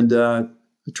 And I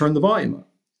turned the volume up.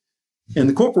 And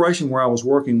the corporation where I was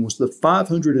working was the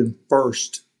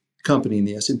 501st company in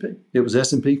the S&P. It was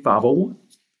S&P 501.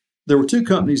 There were two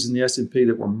companies in the S&P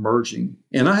that were merging,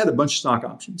 and I had a bunch of stock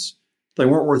options. They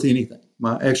weren't worth anything.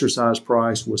 My exercise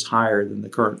price was higher than the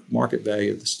current market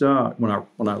value of the stock when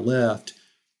I left.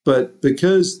 But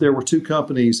because there were two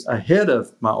companies ahead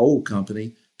of my old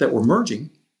company that were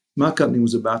merging, my company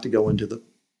was about to go into the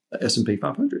S&P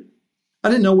 500. I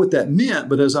didn't know what that meant,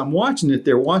 but as I'm watching it,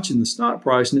 they're watching the stock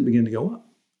price and it began to go up.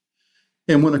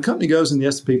 And when a company goes in the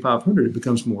S&P 500, it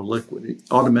becomes more liquid. It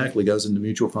automatically goes into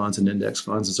mutual funds and index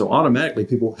funds. And so automatically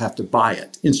people have to buy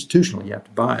it. Institutionally, you have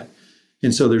to buy it.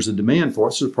 And so there's a demand for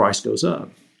it, so the price goes up.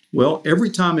 Well, every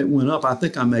time it went up, I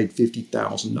think I made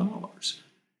 $50,000.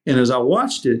 And as I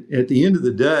watched it, at the end of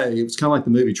the day, it was kind of like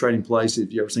the movie Trading Places.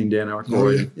 If you've ever seen Dan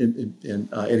Aykroyd and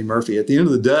Eddie Murphy. At the end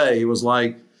of the day, it was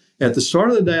like, at the start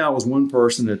of the day, I was one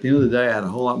person. At the end of the day, I had a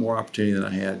whole lot more opportunity than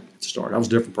I had at the start. I was a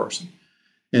different person.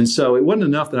 And so it wasn't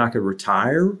enough that I could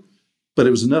retire, but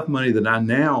it was enough money that I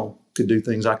now could do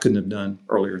things I couldn't have done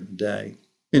earlier in the day.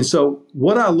 And so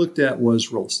what I looked at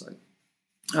was real estate.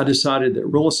 I decided that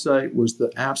real estate was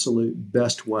the absolute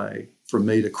best way for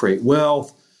me to create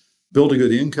wealth, build a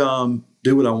good income,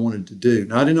 do what I wanted to do.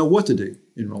 Now, I didn't know what to do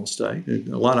in real estate. There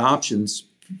were a lot of options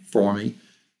for me.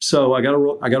 So I got a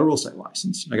real estate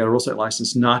license. I got a real estate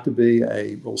license not to be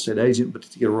a real estate agent, but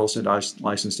to get a real estate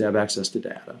license to have access to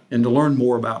data and to learn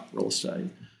more about real estate.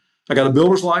 I got a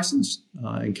builder's license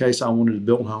in case I wanted to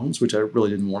build homes, which I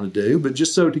really didn't want to do, but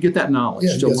just so to get that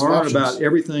knowledge, to learn about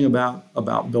everything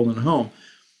about building a home.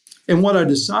 And what I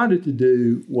decided to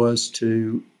do was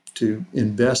to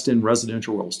invest in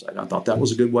residential real estate. I thought that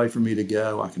was a good way for me to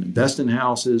go. I can invest in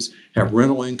houses, have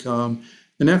rental income.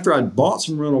 And after I'd bought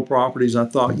some rental properties, I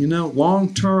thought,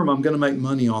 long term, I'm going to make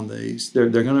money on these. They're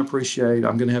going to appreciate.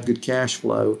 I'm going to have good cash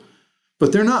flow.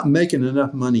 But they're not making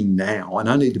enough money now, and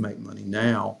I need to make money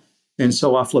now. And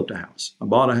so I flipped a house. I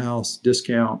bought a house,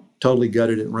 discount, totally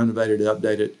gutted it, renovated it,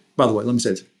 updated it. By the way, let me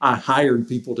say this. I hired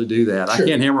people to do that. Sure. I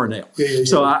can't hammer a nail. Yeah.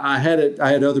 So I had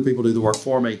other people do the work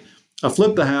for me. I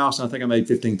flipped the house, and I think I made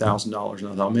 $15,000. And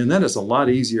I thought, man, that is a lot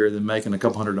easier than making a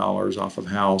couple $100 off of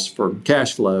house for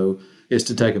cash flow is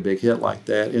to take a big hit like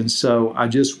that. And so I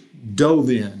just dove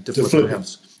in to flip the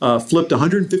house. Flipped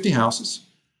 150 houses.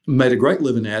 Made a great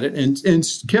living at it and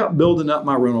kept building up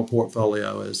my rental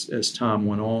portfolio as time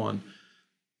went on.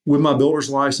 With my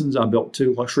builder's license, I built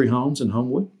 2 luxury homes in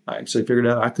Homewood. I actually figured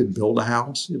out I could build a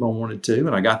house if I wanted to,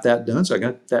 and I got that done. So I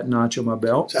got that notch on my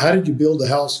belt. So how did you build the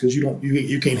house? Because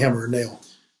you can't hammer a nail.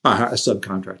 I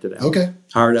subcontracted out. Okay.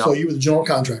 Hired out. So you were the general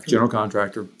contractor. General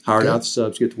contractor. Hired out the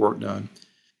subs, get the work done.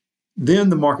 Then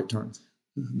the market turned.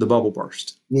 The bubble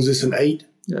burst. Was this an 8?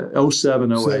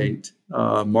 07, 08.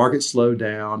 Market slowed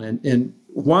down. And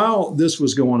while this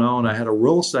was going on, I had a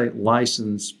real estate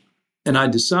license, and I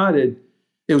decided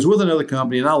it was with another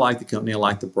company, and I liked the company. I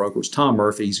liked the broker. It was Tom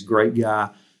Murphy. He's a great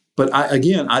guy. But I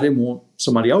didn't want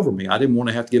somebody over me. I didn't want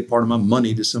to have to give part of my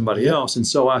money to somebody else. And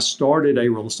so I started a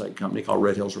real estate company called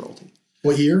Red Hills Realty.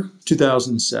 What year?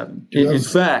 2007. In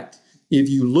fact, if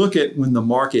you look at when the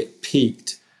market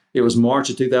peaked, it was March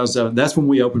of 2007. That's when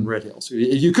we opened Red Hills.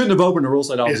 You couldn't have opened a real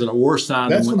estate office at a worse time.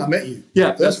 That's when I met you.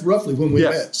 Yeah. That's roughly when we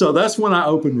met. So that's when I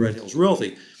opened Red Hills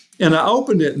Realty. And I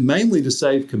opened it mainly to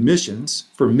save commissions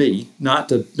for me, not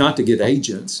to get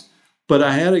agents. But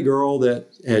I had a girl that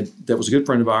was a good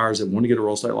friend of ours that wanted to get a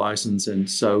real estate license. And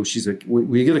so she said,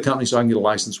 we get a company so I can get a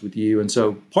license with you. And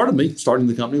so part of me starting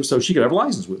the company was so she could have a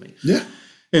license with me. Yeah.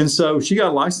 And so she got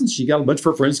a license. She got a bunch of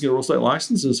her friends to get a real estate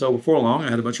license. And so before long, I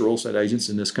had a bunch of real estate agents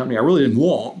in this company. I really didn't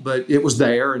want, but it was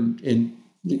there and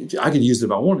I could use it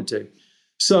if I wanted to.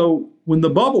 So when the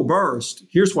bubble burst,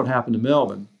 here's what happened to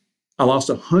Melvin. I lost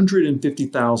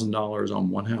 $150,000 on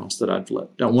one house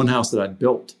that I'd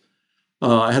built.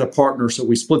 I had a partner, so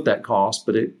we split that cost,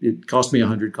 but it cost me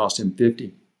 $100, cost him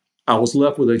 $50. I was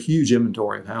left with a huge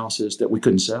inventory of houses that we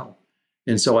couldn't sell.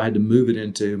 And so I had to move it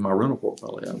into my rental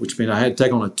portfolio, which means I had to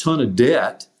take on a ton of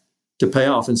debt to pay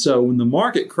off. And so when the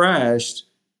market crashed,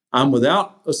 I'm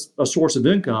without a source of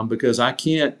income because I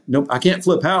can't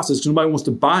flip houses because nobody wants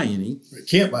to buy any.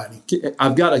 Can't buy any.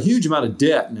 I've got a huge amount of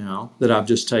debt now that I've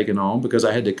just taken on because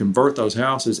I had to convert those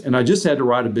houses. And I just had to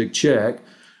write a big check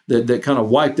that kind of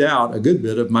wiped out a good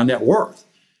bit of my net worth.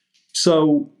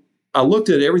 So I looked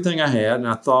at everything I had and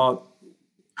I thought,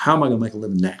 how am I going to make a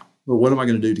living now? Well, what am I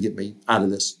going to do to get me out of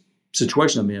this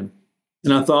situation I'm in?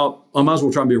 And I thought, I might as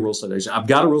well try and be a real estate agent. I've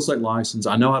got a real estate license.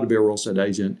 I know how to be a real estate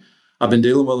agent. I've been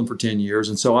dealing with them for 10 years.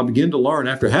 And so I began to learn.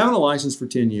 After having a license for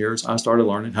 10 years, I started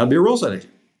learning how to be a real estate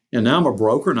agent. And now I'm a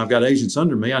broker and I've got agents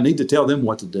under me. I need to tell them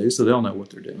what to do so they'll know what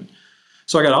they're doing.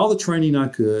 So I got all the training I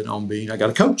could I got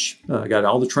a coach. I got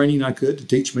all the training I could to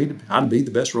teach me how to be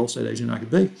the best real estate agent I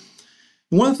could be.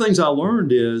 And one of the things I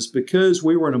learned is because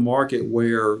we were in a market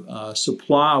where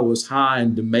supply was high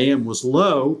and demand was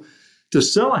low, to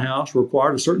sell a house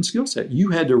required a certain skill set.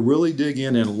 You had to really dig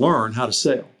in and learn how to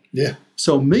sell. Yeah.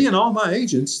 So me and all my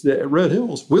agents at Red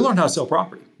Hills, we learned how to sell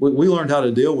property. We learned how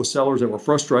to deal with sellers that were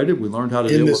frustrated. We learned how to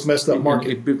deal with messed up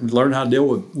market. We learned how to deal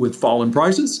with falling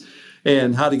prices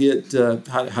and how to get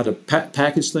how to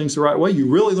package things the right way. You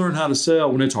really learn how to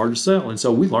sell when it's hard to sell. And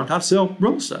so we learned how to sell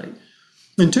real estate.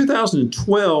 In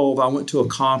 2012, I went to a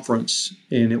conference,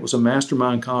 and it was a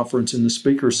mastermind conference, and the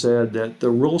speaker said that the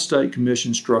real estate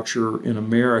commission structure in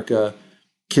America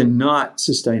cannot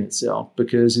sustain itself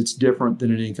because it's different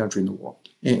than in any country in the world.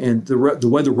 And the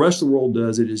way the rest of the world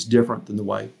does it is different than the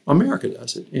way America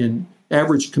does it. And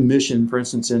average commission, for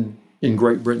instance, in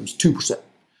Great Britain is 2%.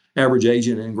 Average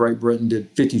agent in Great Britain did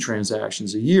 50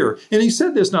 transactions a year. And he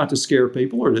said this not to scare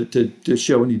people or to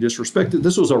show any disrespect.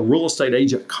 This was a real estate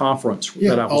agent conference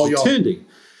that I was attending.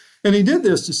 And he did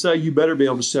this to say you better be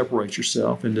able to separate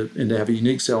yourself and to have a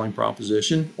unique selling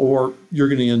proposition, or you're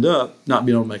going to end up not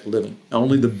being able to make a living.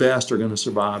 Only the best are going to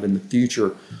survive in the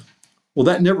future. Well,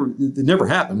 it never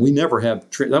happened. We never have,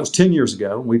 that was 10 years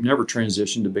ago. We've never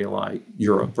transitioned to be like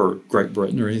Europe or Great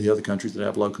Britain or any of the other countries that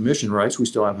have low commission rates. We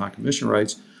still have high commission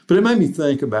rates. But it made me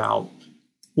think about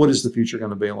what is the future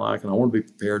going to be like, and I want to be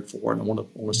prepared for it, and I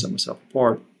want to set myself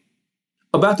apart.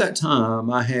 About that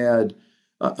time, I had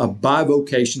a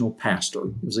bivocational pastor.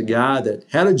 He was a guy that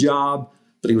had a job,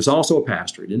 but he was also a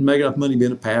pastor. He didn't make enough money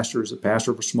being a pastor. He was a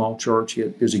pastor of a small church. He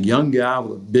was a young guy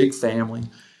with a big family.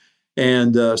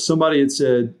 And somebody had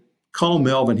said, call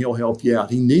Melvin, he'll help you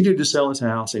out. He needed to sell his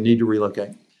house. He needed to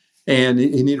relocate. And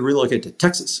he needed to relocate to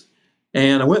Texas.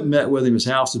 And I went and met with him. His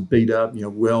house was beat up,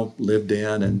 well lived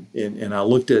in. And I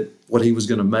looked at what he was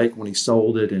going to make when he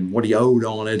sold it and what he owed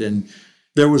on it. And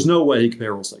there was no way he could pay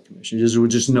a real estate commission. There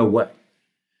was just no way.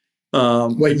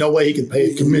 No way he could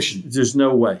pay a commission. There's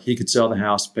no way he could sell the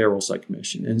house, pay a real estate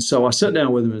commission. And so I sat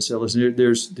down with him and said, listen,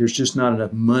 there's just not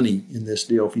enough money in this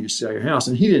deal for you to sell your house.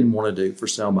 And he didn't want to do for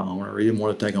sale by owner. He didn't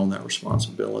want to take on that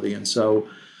responsibility. And so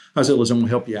I said, listen, I'm going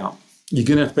to help you out. you're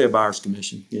going to have to pay a buyer's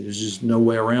commission. There's just no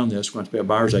way around this. We're going to have to pay a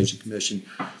buyer's agent commission.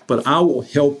 But I will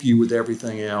help you with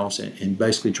everything else and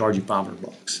basically charge you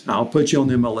 $500. I'll put you on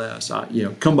the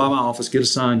MLS. Come by my office, get a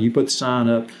sign. You put the sign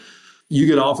up. You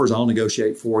get offers, I'll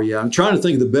negotiate for you. I'm trying to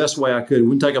think of the best way I could. It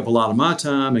wouldn't take up a lot of my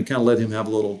time and kind of let him have a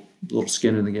little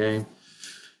skin in the game.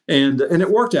 And it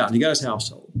worked out, and he got his house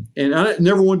sold. And I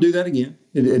never want to do that again,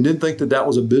 and didn't think that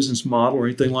was a business model or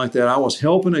anything like that. I was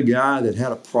helping a guy that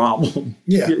had a problem.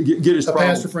 Yeah, get his a problem,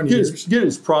 pastor friend get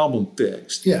his problem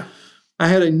fixed. Yeah. I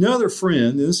had another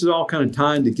friend, and this is all kind of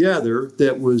tying together,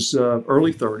 that was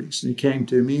early 30s, and he came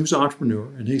to me. He was an entrepreneur,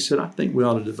 and he said, I think we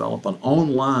ought to develop an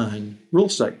online real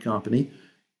estate company.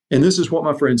 And this is what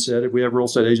my friend said. If we have real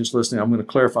estate agents listening, I'm going to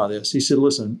clarify this. He said,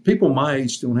 listen, people my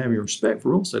age don't have any respect for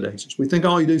real estate agents. We think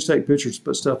all you do is take pictures,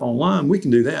 put stuff online. We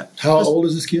can do that. How old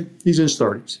is this kid? He's in his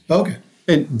 30s. Okay.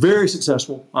 And very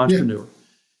successful entrepreneur.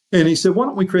 Yeah. And he said, why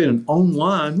don't we create an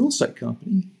online real estate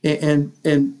company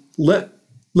and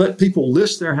let people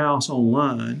list their house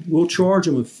online. We'll charge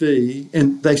them a fee,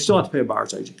 and they still have to pay a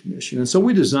buyer's agent commission. And so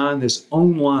we designed this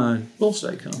online real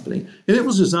estate company. And it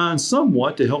was designed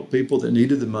somewhat to help people that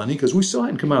needed the money, because we still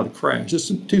hadn't come out of the crash.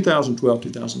 This is 2012,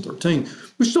 2013.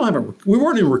 We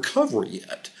weren't in recovery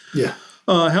yet. Yeah.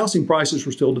 Housing prices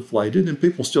were still deflated, and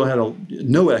people still had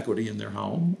no equity in their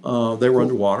home. They were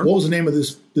underwater. What was the name of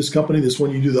this company, this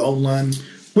one you do the online?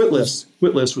 Whitlist.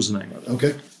 Whitlist was the name of it.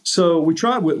 Okay. So we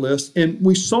tried Whitlist, and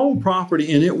we sold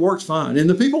property, and it worked fine. And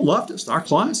the people loved us. Our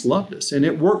clients loved us, and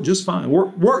it worked just fine.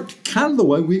 Worked kind of the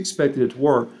way we expected it to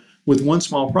work, with one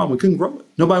small problem. We couldn't grow it.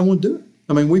 Nobody wanted to do it.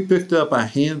 I mean, we picked up a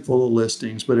handful of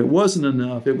listings, but it wasn't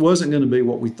enough. It wasn't going to be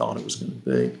what we thought it was going to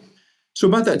be. So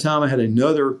about that time, I had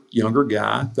another younger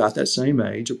guy, about that same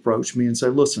age, approach me and say,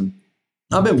 listen,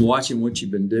 I've been watching what you've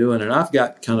been doing, and I've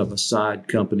got kind of a side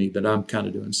company that I'm kind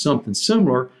of doing something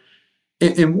similar.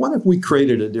 And what if we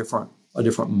created a different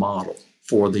model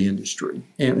for the industry?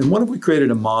 And what if we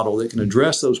created a model that can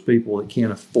address those people that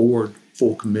can't afford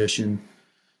full commission,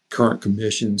 current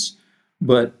commissions,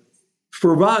 but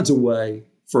provides a way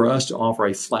for us to offer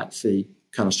a flat fee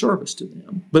kind of service to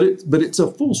them? But it's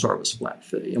a full service flat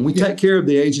fee. And we take care of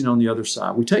the agent on the other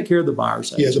side. We take care of the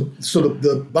buyer's agent. Yeah, so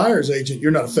the buyer's agent,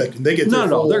 you're not affecting. They get they're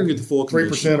going to get the full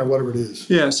 3% or whatever it is.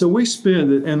 Yeah, so we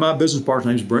spend it, and my business partner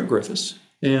name is Brent Griffiths.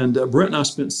 And Brent and I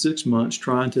spent 6 months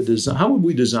trying to design, how would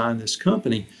we design this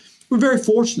company? We're very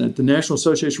fortunate, the National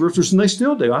Association of Realtors, and they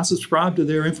still do. I subscribe to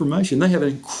their information. They have an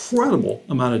incredible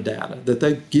amount of data that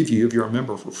they give you if you're a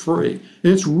member for free.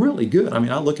 And it's really good. I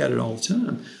mean, I look at it all the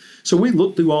time. So we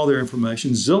looked through all their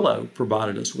information. Zillow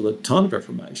provided us with a ton of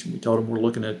information. We told them we're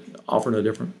looking at offering a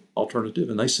different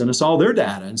alternative, and they sent us all their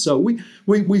data. And so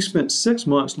we spent 6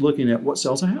 months looking at what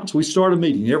sells a house. We started a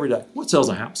meeting every day. What sells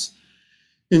a house?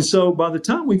 And so by the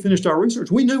time we finished our research,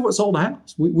 we knew what sold a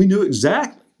house. We knew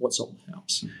exactly what sold a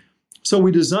house. So we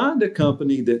designed a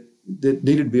company that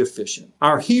needed to be efficient.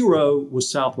 Our hero was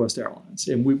Southwest Airlines,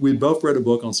 and we both read a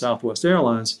book on Southwest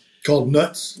Airlines. Called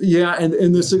Nuts? Yeah,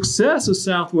 and the success of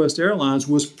Southwest Airlines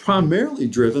was primarily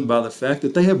driven by the fact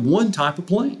that they had one type of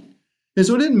plane. And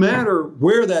so it didn't matter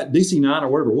where that DC-9 or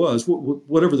whatever it was,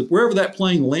 wherever that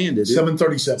plane landed.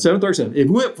 737. 737. If it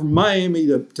went from Miami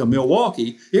to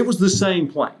Milwaukee, it was the same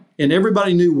plane. And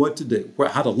everybody knew what to do,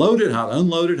 how to load it, how to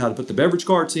unload it, how to put the beverage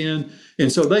carts in. And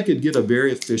so they could get a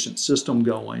very efficient system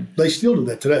going. They still do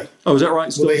that today. Oh, is that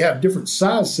right? Well, they have different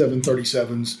size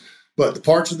 737s, but the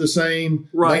parts are the same.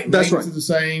 Right. That's right. Are the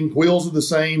same. Wheels are the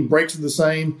same. Brakes are the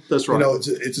same. That's right. It's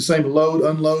the same load,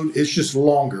 unload. It's just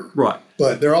longer. Right.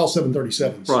 But they're all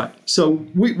 737s. Right. So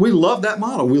we love that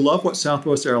model. We love what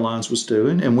Southwest Airlines was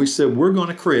doing. And we said, we're going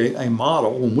to create a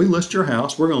model. When we list your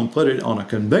house, we're going to put it on a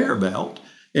conveyor belt,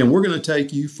 and we're going to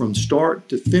take you from start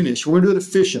to finish. We're going to do it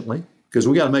efficiently, because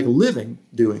we got to make a living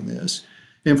doing this.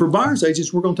 And for buyer's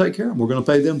agents, we're going to take care of them. We're going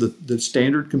to pay them the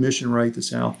standard commission rate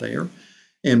that's out there,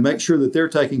 and make sure that they're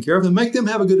taken care of and make them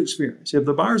have a good experience. If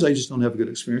the buyer's agents don't have a good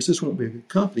experience, this won't be a good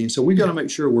company. And so we've got to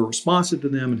make sure we're responsive to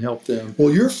them and help them.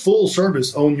 Well, you're full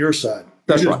service on your side.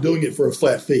 That's you're right. just doing it for a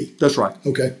flat fee. That's right.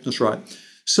 Okay. That's right.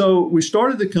 So we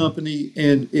started the company,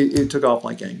 and it took off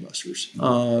like gangbusters.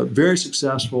 Very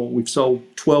successful. We've sold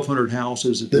 1,200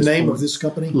 houses. The name of this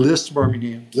company? List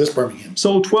Birmingham. List Birmingham.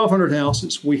 Sold 1,200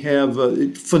 houses. We have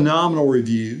phenomenal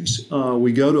reviews.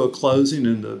 We go to a closing,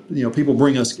 and people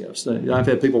bring us gifts. I've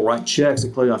had people write checks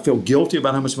at closing. I feel guilty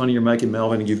about how much money you're making,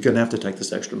 Melvin, and you're going to have to take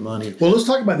this extra money. Well, let's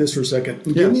talk about this for a second.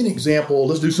 Yeah. Give me an example.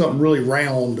 Let's do something really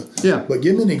round. Yeah. But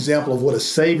give me an example of what a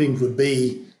savings would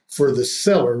be for the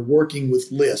seller working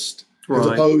with List, as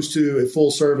opposed to a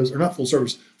full service, or not full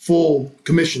service, full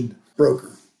commissioned broker.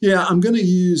 Yeah, I'm going to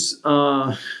use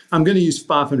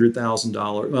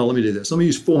 $500,000. Well, let me do this. Let me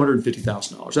use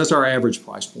 $450,000. That's our average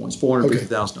price point. It's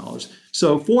 $450,000. Okay.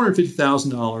 So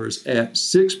 $450,000 at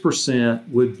 6%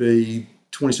 would be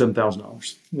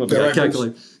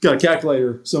 $27,000. Got a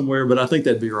calculator somewhere, but I think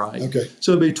that'd be right. Okay.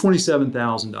 So it'd be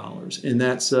 $27,000, and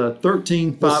that's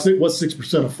 13.5. What's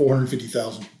 6% of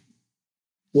 450,000?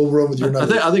 We'll run with your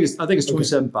numbers. I think it's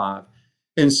 27.5.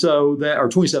 And so that, or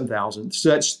 27,000. So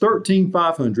that's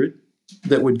 13,500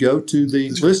 that would go to the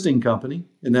listing company,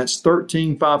 and that's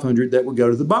 13,500 that would go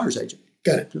to the buyer's agent.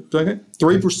 Got it. Okay.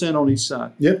 3% on each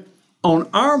side. Yep. On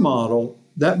our model,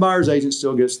 that buyer's agent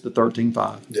still gets the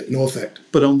 13,500. Yep, no effect.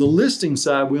 But on the listing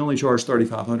side, we only charge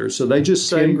 3,500. So they just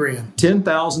save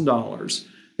 $10,000.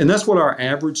 And that's what our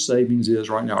average savings is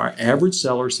right now. Our average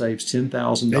seller saves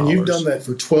 $10,000. And you've done that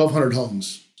for 1,200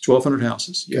 homes. 1,200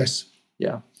 houses. Yes. Okay.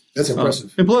 Yeah. That's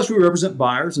impressive. And plus, we represent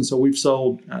buyers, and so we've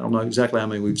sold, I don't know exactly how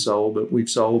many we've sold, but we've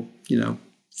sold,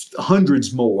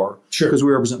 hundreds more because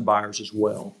we represent buyers as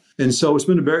well. And so it's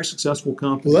been a very successful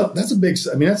company. Well, that's a big,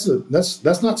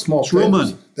 that's not small. It's real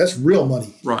money. That's real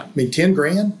money. Right. I mean, 10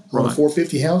 grand on a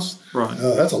 450 house. Right.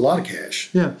 That's a lot of cash.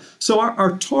 Yeah. So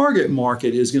our target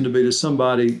market is going to be to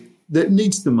somebody that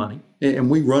needs the money. And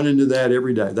we run into that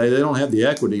every day. They don't have the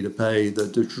equity to pay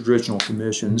the traditional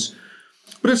commissions.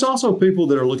 But it's also people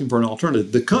that are looking for an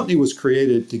alternative. The company was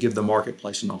created to give the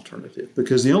marketplace an alternative,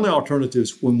 because the only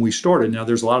alternatives when we started, now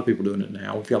there's a lot of people doing it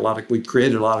now. We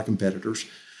created a lot of competitors.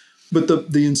 But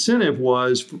the incentive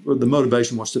was, or the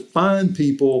motivation was to find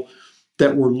people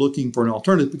that were looking for an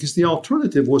alternative, because the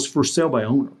alternative was for sale by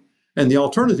owner. And the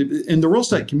alternative, and the real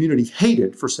estate community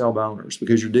hated for sale by owners,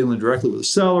 because you're dealing directly with the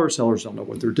seller. Sellers don't know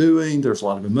what they're doing. There's a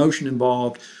lot of emotion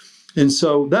involved. And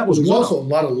so that was also a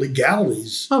lot of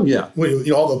legalities. Oh, yeah.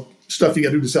 All the stuff you got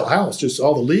to do to sell a house, just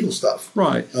all the legal stuff.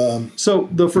 Right. So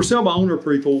the for sale by owner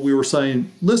people, we were saying,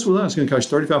 list with us, it's going to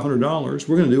cost $3,500.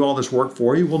 We're going to do all this work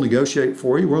for you. We'll negotiate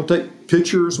for you. We're going to take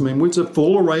pictures. I mean, it's a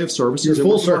full array of services.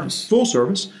 Full service. Full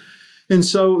service. And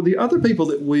so the other people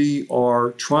that we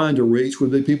are trying to reach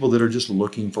would be people that are just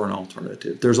looking for an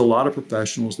alternative. There's a lot of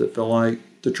professionals that feel like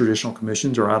the traditional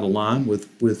commissions are out of line with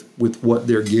what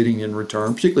they're getting in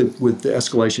return, particularly with the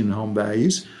escalation in home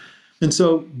values. And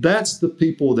so that's the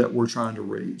people that we're trying to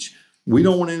reach. We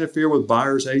don't want to interfere with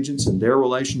buyers' agents and their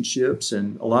relationships.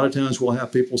 And a lot of times we'll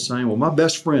have people saying, well, my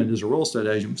best friend is a real estate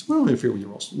agent. So we don't interfere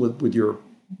with your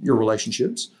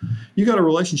relationships. You got a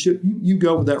relationship, you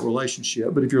go with that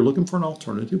relationship. But if you're looking for an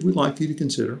alternative, we'd like you to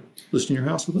consider listing your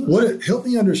house with us. Help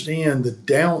me understand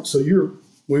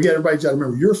we've got everybody's got to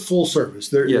remember, you're full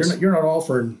service. Yes. You're not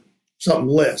offering something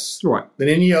less right. than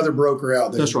any other broker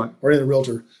out there. That's right. Or any other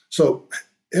realtor. So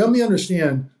help me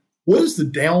understand, what is the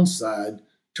downside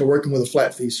to working with a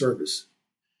flat fee service?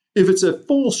 If it's a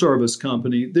full service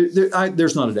company,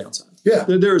 there's not a downside. Yeah.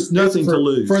 There's nothing to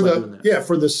lose.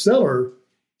 For the seller,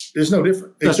 it's no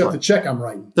different, except the check I'm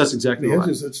writing. That's exactly right.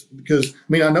 It's because,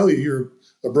 I know you're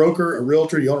a broker, a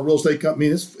realtor, you own a real estate company.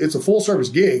 It's a full service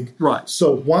gig. Right.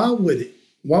 So why wouldn't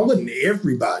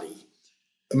everybody?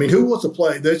 Who wants to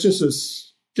play? That's just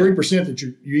this 3% that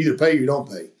you either pay or you don't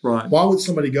pay. Right. Why would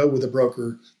somebody go with a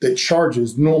broker that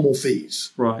charges normal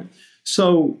fees? Right.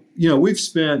 So, we've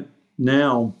spent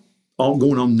now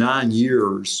going on 9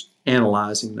 years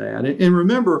analyzing that. And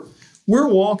remember, we're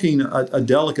walking a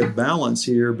delicate balance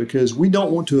here, because we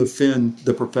don't want to offend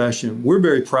the profession. We're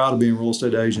very proud of being real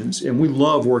estate agents, and we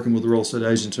love working with real estate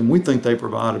agents, and we think they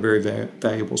provide a very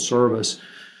valuable service.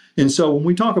 And so when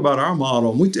we talk about our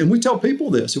model, and we tell people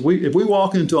this, if we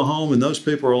walk into a home and those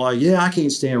people are like, yeah, I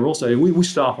can't stand real estate, we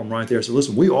stop them right there. So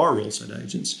listen, we are real estate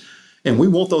agents, and we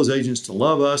want those agents to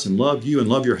love us and love you and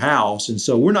love your house. And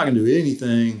so we're not going to do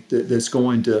anything that's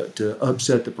going to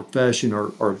upset the profession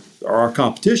or our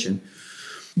competition.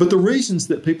 But the reasons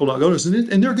that people don't go to us,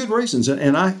 and they're good reasons,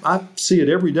 and I see it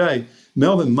every day.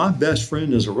 Melvin, my best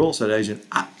friend is a real estate agent.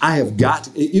 I have got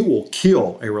to, it will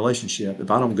kill a relationship if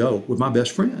I don't go with my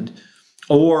best friend.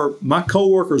 Or my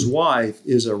coworker's wife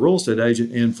is a real estate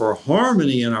agent, and for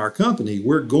harmony in our company,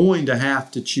 we're going to have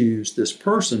to choose this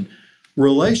person.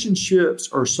 Relationships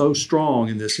are so strong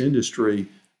in this industry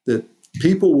that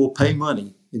people will pay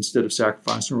money instead of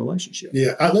sacrificing a relationship.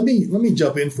 Yeah, let me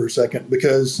jump in for a second,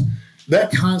 because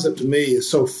that concept to me is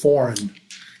so foreign.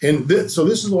 And so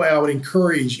this is the way I would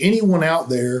encourage anyone out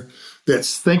there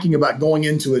that's thinking about going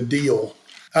into a deal.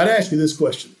 I'd ask you this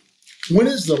question. When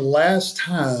is the last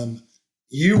time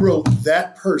you wrote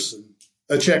that person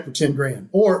a check for 10 grand.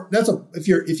 Or if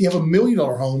you have $1 million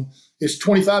home, it's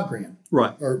 25 grand.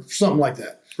 Right. Or something like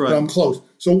that. Right. But I'm close.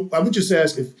 So I would just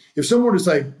ask if someone were to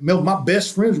say, Mel, my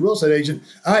best friend's a real estate agent,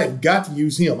 I have got to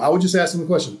use him. I would just ask him the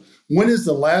question, when is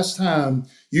the last time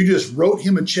you just wrote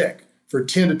him a check for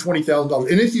 $10,000 to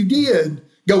 $20,000? And if you did,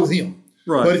 go with him.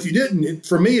 Right. But if you didn't,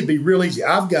 for me, it'd be real easy.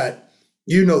 I've got,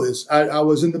 you know this, I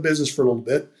was in the business for a little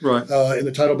bit, right, in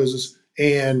the title business.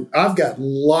 And I've got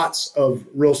lots of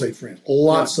real estate friends,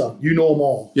 lots of them. You know them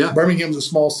all. Yeah. Birmingham's a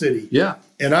small city. Yeah.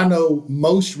 And I know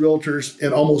most realtors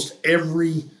in almost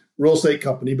every real estate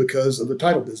company because of the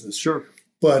title business. Sure.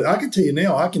 But I can tell you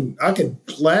now, I can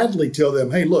gladly tell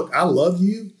them, hey, look, I love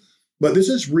you, but this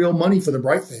is real money for the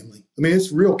Bright family. I mean,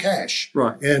 it's real cash.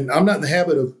 Right. And I'm not in the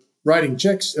habit of writing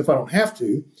checks if I don't have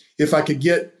to. If I could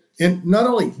get, and not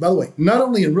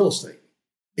only in real estate,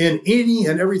 in any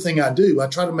and everything I do, I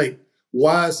try to make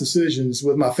wise decisions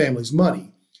with my family's money.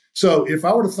 So if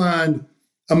I were to find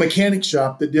a mechanic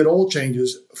shop that did oil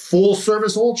changes, full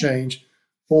service oil change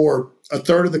for a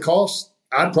third of the cost,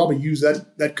 I'd probably use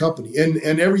that company and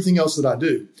everything else that I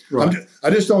do. Right. I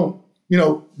just don't,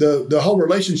 the whole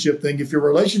relationship thing, if your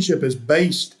relationship is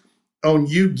based on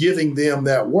you giving them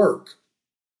that work,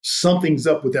 something's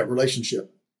up with that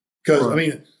relationship. Because, right. I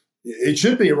mean, it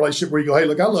should be a relationship where you go, hey,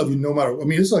 look, I love you no matter, I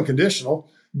mean, it's unconditional.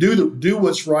 Do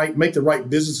what's right, make the right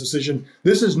business decision.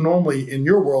 This is normally, in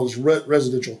your world, is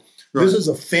residential. Right. This is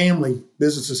a family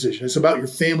business decision. It's about your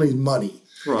family's money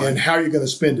right. and how you're going to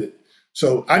spend it.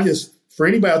 So for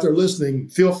anybody out there listening,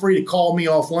 feel free to call me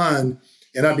offline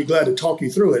and I'd be glad to talk you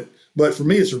through it. But for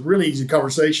me, it's a really easy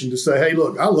conversation to say, hey,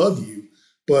 look, I love you,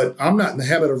 but I'm not in the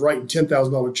habit of writing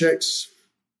 $10,000 checks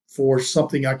for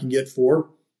something I can get for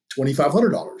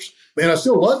 $2,500. And I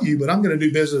still love you, but I'm going to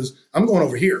do business. I'm going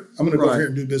over here. I'm going to go over here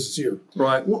and do business here.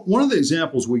 Right. One of the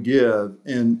examples we give,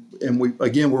 and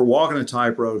we're walking a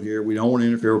tightrope here. We don't want to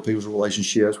interfere with people's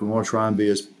relationships. We want to try and be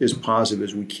as positive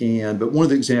as we can. But one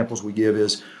of the examples we give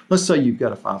is, let's say you've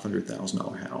got a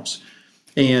 $500,000 house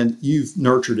and you've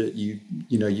nurtured it.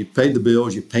 You've paid the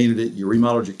bills, you've painted it, you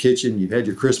remodeled your kitchen, you've had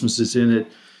your Christmases in it.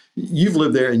 You've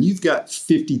lived there and you've got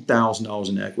 $50,000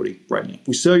 in equity right now. If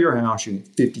we sell your house, you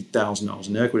get $50,000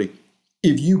 in equity.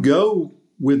 If you go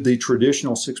with the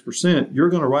traditional 6%, you're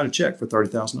going to write a check for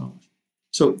 $30,000.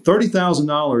 So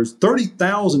 $30,000,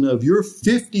 $30,000 of your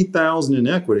 $50,000 in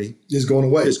equity is going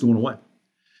away.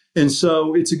 And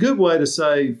so it's a good way to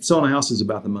say selling a house is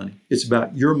about the money. It's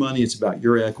about your money. It's about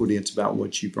your equity. It's about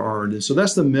what you've earned. And so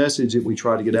that's the message that we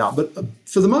try to get out. But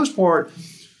for the most part,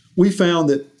 we found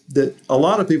that a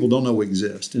lot of people don't know we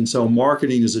exist. And so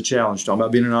marketing is a challenge. Talking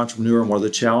about being an entrepreneur and one of the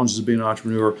challenges of being an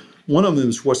entrepreneur, one of them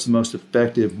is what's the most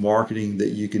effective marketing that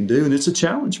you can do. And it's a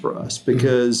challenge for us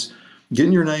because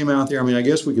getting your name out there, I mean, I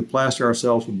guess we could plaster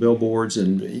ourselves with billboards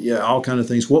and all kind of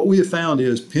things. What we have found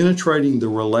is penetrating the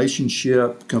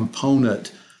relationship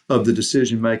component of the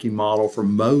decision-making model for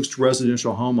most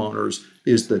residential homeowners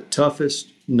is the toughest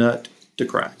nut to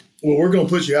crack. Well, we're going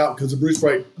to put you out because the Bruce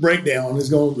Breakdown is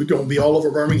going to be all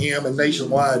over Birmingham and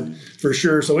nationwide for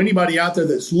sure. So anybody out there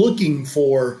that's looking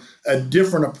for a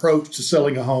different approach to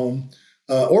selling a home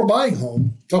or buying a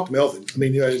home, talk to Melvin. I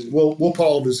mean, we'll put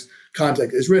all of his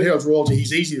contact. It's Red Herald's Royalty.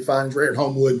 He's easy to find. He's right at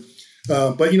Homewood.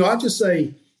 But, I just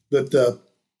say that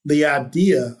the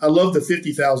idea, I love the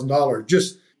 $50,000.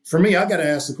 Just for me, I got to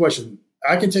ask the question.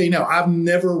 I can tell you now, I've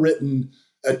never written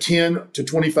a $10,000 to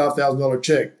 $25,000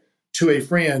 check to a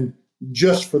friend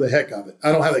just for the heck of it.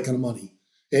 I don't have that kind of money.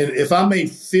 And if I made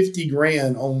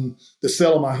 $50,000 on the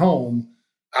sale of my home,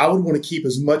 I would want to keep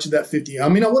as much of that 50. I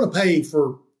mean, I want to pay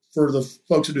for the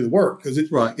folks who do the work because it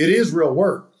is real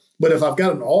work. But if I've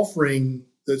got an offering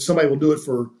that somebody will do it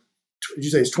for, did you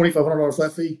say it's $2,500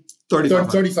 flat fee?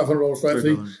 $3,500 flat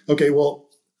fee. Okay, well,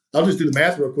 I'll just do the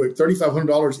math real quick.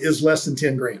 $3,500 is less than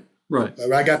 $10,000. Right.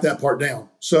 I got that part down.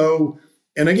 So,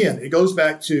 and again, it goes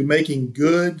back to making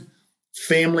good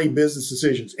family business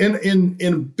decisions.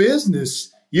 In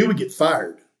business, you would get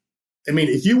fired. I mean,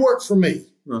 if you worked for me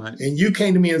and you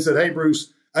came to me and said, hey,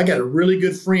 Bruce, I got a really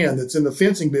good friend that's in the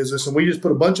fencing business and we just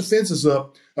put a bunch of fences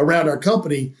up around our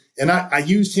company and I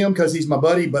used him because he's my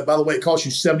buddy, but by the way, it costs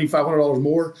you $7,500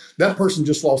 more. That person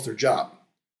just lost their job.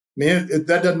 Man, that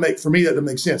doesn't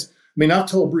make sense. I mean, I've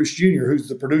told Bruce Jr., who's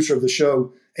the producer of the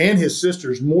show, and his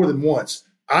sisters more than once,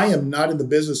 I am not in the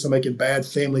business of making bad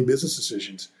family business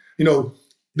decisions.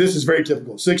 This is very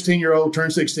typical. 16-year-old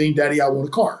turned 16, Daddy, I want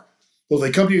a car. Well, they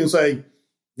come to you and say,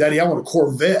 Daddy, I want a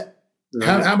Corvette.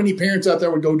 Right. How many parents out there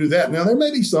would go do that? Now, there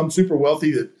may be some super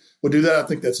wealthy that would do that. I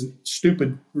think that's a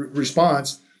stupid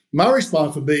response. My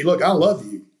response would be, look, I love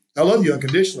you. I love you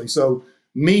unconditionally. So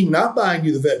me not buying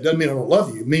you the vet doesn't mean I don't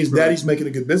love you. It means Daddy's making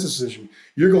a good business decision.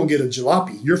 You're going to get a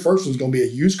jalopy. Your first one's going to be a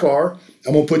used car.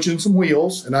 I'm going to put you in some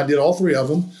wheels, and I did all 3 of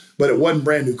them, but it wasn't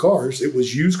brand new cars. It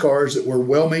was used cars that were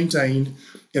well maintained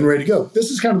and ready to go.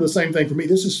 This is kind of the same thing for me.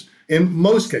 This is, in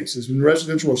most cases, in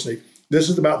residential real estate, this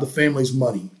is about the family's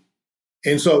money.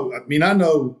 And so, I mean, I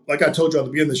know, like I told you at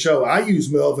the beginning of the show, I use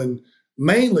Melvin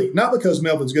mainly, not because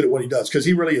Melvin's good at what he does, because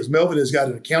he really is. Melvin has got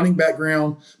an accounting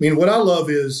background. I mean, what I love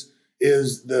is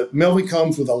that Melvin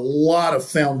comes with a lot of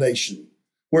foundation,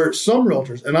 where some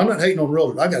realtors, and I'm not hating on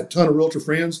realtors, I got a ton of realtor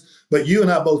friends, but you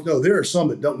and I both know there are some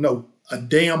that don't know a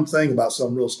damn thing about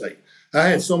some real estate. I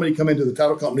had so many come into the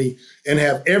title company and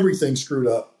have everything screwed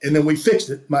up, and then we fixed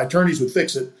it. My attorneys would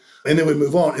fix it, and then we'd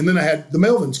move on. And then I had the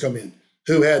Melvins come in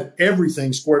who had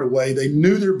everything squared away. They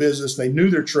knew their business. They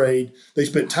knew their trade. They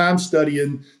spent time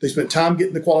studying. They spent time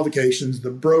getting the qualifications,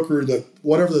 the broker, the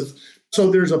whatever.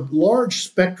 So there's a large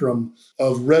spectrum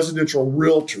of residential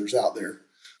realtors out there.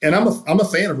 And I'm a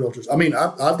fan of realtors. I mean,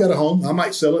 I've got a home. I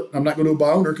might sell it. I'm not going to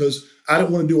buy owner because I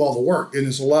don't want to do all the work. And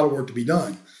it's a lot of work to be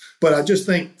done. But I just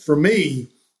think for me,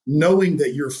 knowing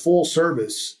that you're full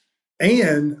service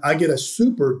and I get a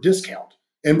super discount.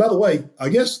 And by the way, I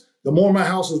guess the more my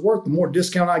house is worth, the more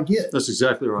discount I get. That's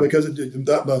exactly right. Because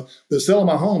the sale of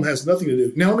my home has nothing to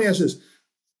do. Now, let me ask this.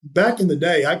 Back in the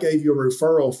day, I gave you a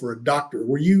referral for a doctor.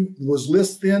 Was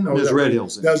List then? Or it was Red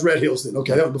Hills then. That was Red Hills then.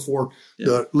 Okay, that was before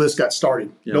the list got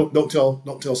started. Yeah. Don't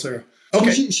tell Sarah. Okay,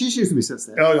 she's used to me since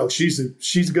then. Oh no, she's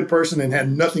a good person and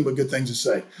had nothing but good things to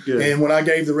say. Good. And when I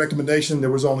gave the recommendation, there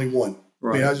was only one.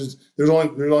 Right. I mean, there's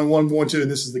only one going to,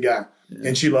 and this is the guy. Yeah.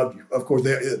 And she loved you. Of course,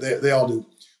 they all do.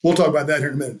 We'll talk about that here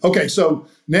in a minute. Okay, so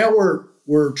now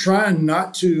we're trying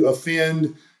not to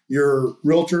offend your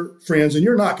realtor friends, and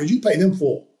you're not because you pay them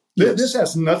full. Yes. This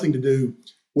has nothing to do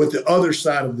with the other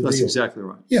side of the deal. That's exactly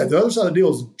right. Yeah, the other side of the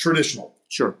deal is traditional.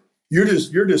 Sure. You're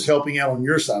just helping out on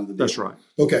your side of the deal. That's right.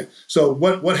 Okay, so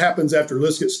what happens after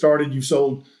Let's Get Started? You've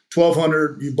sold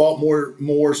 1,200. You bought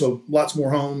more, so lots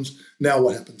more homes. Now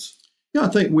what happens? Yeah, I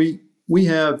think we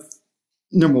have,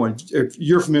 number one, if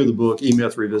you're familiar with the book,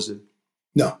 E-Myth Revisited.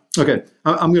 No. Okay.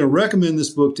 I'm going to recommend this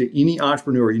book to any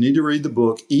entrepreneur. You need to read the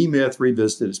book, E-Myth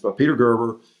Revisited. It's by Peter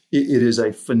Gerber. It is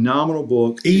a phenomenal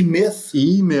book. E-Myth?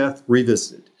 E-Myth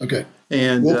Revisited. Okay.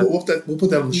 And we'll put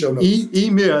that on the show notes.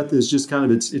 E-Myth is just kind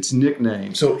of its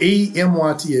nickname. So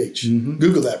E-M-Y-T-H. Mm-hmm.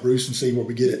 Google that, Bruce, and see where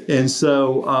we get it. And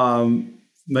so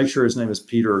make sure his name is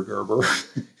Peter Gerber.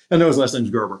 I know his last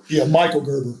name's Gerber. Yeah, Michael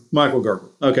Gerber. Michael Gerber.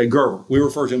 Okay, Gerber. We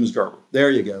refer to him as Gerber. There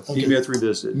you go. Okay. E-Myth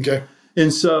Revisited. Okay.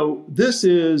 And so this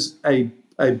is a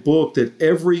book that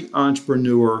every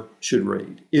entrepreneur should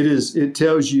read. It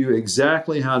tells you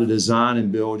exactly how to design and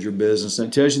build your business, and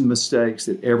it tells you the mistakes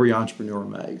that every entrepreneur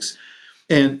makes.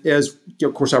 And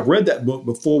of course, I've read that book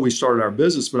before we started our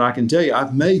business, but I can tell you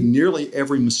I've made nearly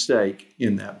every mistake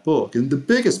in that book. And the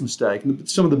biggest mistake, and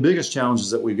some of the biggest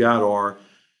challenges that we've got are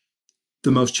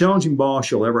the most challenging boss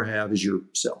you'll ever have is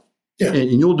yourself. Yeah.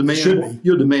 And you'll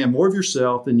demand more of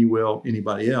yourself than you will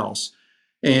anybody else.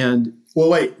 And well,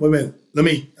 wait a minute.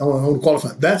 I want to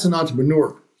qualify. That's an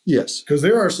entrepreneur. Yes. Because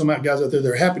there are some guys out there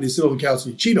that are happy to sit on the couch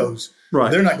and eat Cheetos.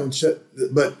 Right. They're not going to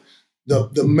but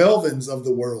the Melvins of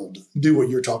the world do what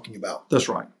you're talking about. That's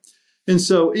right. And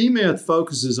so E-Myth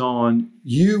focuses on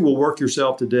you will work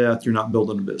yourself to death. You're not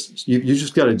building a business. You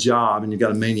just got a job and you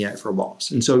got a maniac for a boss.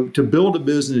 And so to build a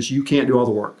business, you can't do all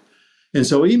the work. And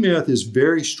so E-Myth is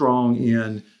very strong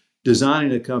in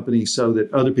designing a company so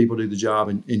that other people do the job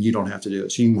and you don't have to do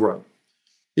it. So you can grow.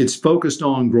 It's focused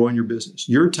on growing your business.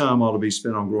 Your time ought to be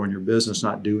spent on growing your business,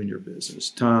 not doing your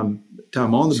business. Time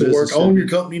on the business. Work on your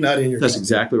company, not in your company. That's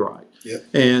exactly right. Yeah.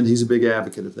 And he's a big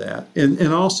advocate of that.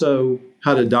 And also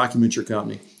how to document your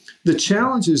company. The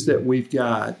challenges that we've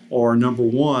got are, number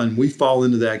one, we fall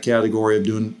into that category of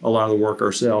doing a lot of the work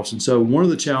ourselves. And so one of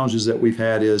the challenges that we've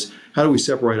had is how do we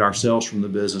separate ourselves from the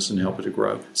business and help it to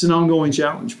grow? It's an ongoing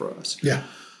challenge for us. Yeah.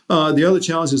 The other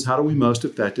challenge is how do we most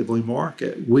effectively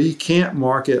market? We can't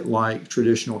market like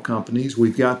traditional companies.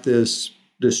 We've got this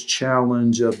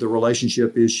challenge of the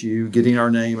relationship issue, getting our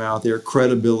name out there,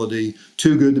 credibility,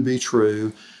 too good to be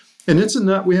true. And it's a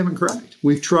nut we haven't cracked.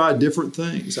 We've tried different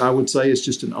things. I would say it's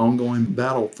just an ongoing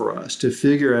battle for us to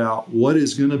figure out what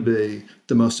is going to be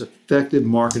the most effective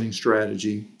marketing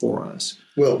strategy for us.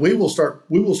 Well, we will start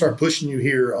pushing you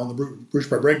here on the Bruce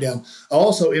Pratt Breakdown. I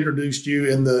also introduced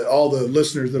you, and all the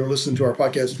listeners that are listening to our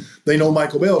podcast, they know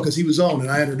Michael Bell because he was on,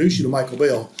 and I introduced you to Michael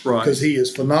Bell because he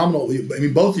is phenomenal. I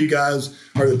mean, both of you guys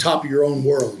are the top of your own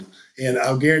world, and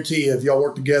I'll guarantee you if y'all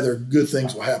work together, good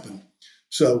things will happen.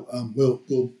 So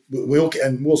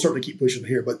we'll certainly keep pushing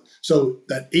here. But so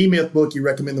that E-Myth book, you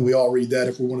recommend that we all read that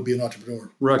if we want to be an entrepreneur?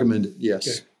 Recommend it, yes.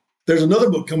 Okay. There's another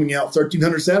book coming out,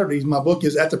 1300 Saturdays. My book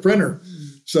is at the printer.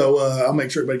 So I'll make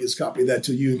sure everybody gets a copy of that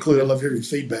too. You include. I love hearing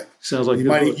feedback. Sounds like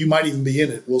you might even be in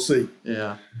it. We'll see.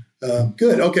 Yeah.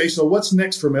 Good. Okay. So what's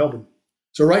next for Melvin?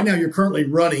 So right now you're currently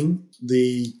running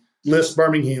the List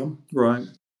Birmingham. Right.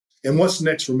 And what's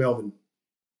next for Melvin?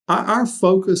 Our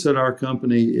focus at our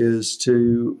company is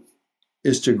to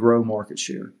grow market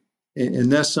share.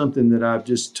 And that's something that I've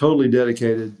just totally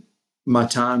dedicated my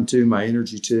time to, my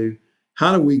energy to.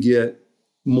 How do we get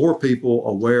more people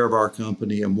aware of our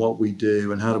company and what we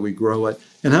do, and how do we grow it?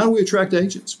 And how do we attract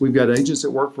agents? We've got agents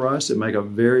that work for us that make a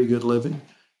very good living.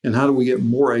 And how do we get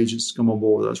more agents to come on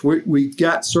board with us? We've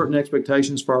got certain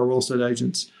expectations for our real estate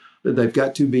agents. That they've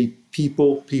got to be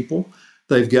people.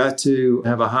 They've got to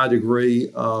have a high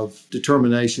degree of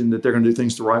determination that they're going to do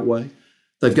things the right way.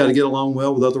 They've got to get along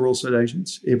well with other real estate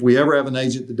agents. If we ever have an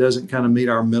agent that doesn't kind of meet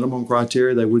our minimum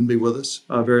criteria, they wouldn't be with us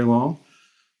very long.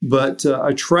 But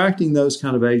attracting those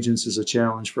kind of agents is a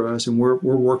challenge for us, and we're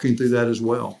working through that as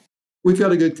well. We've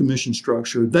got a good commission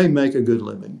structure. They make a good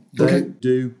living. They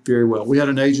do very well. We had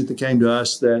an agent that came to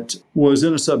us that was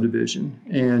in a subdivision,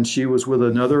 and she was with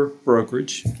another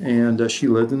brokerage, and she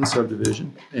lived in the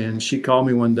subdivision. And she called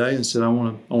me one day and said, I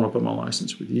want to put my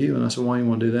license with you. And I said, why do you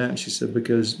want to do that? And she said,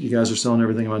 because you guys are selling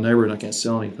everything in my neighborhood, and I can't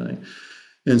sell anything.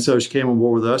 And so she came on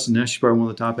board with us, and now she's probably one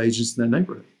of the top agents in that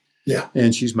neighborhood. Yeah.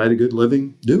 And she's made a good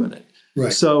living doing it.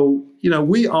 Right. So,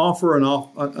 we offer an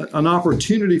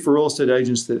opportunity for real estate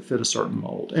agents that fit a certain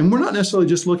mold. And we're not necessarily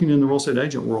just looking in the real estate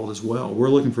agent world as well. We're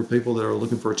looking for people that are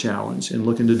looking for a challenge and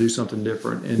looking to do something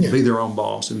different and be their own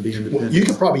boss and be independent. Well, you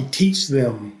could probably teach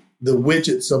them the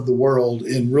widgets of the world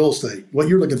in real estate. What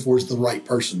you're looking for is the right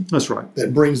person. That's right.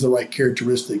 That brings the right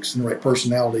characteristics and the right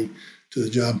personality to the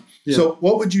job. Yeah. So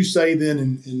what would you say then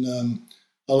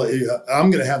I'm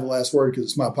going to have the last word because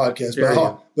it's my podcast,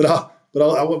 what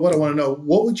I want to know,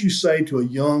 what would you say to a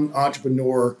young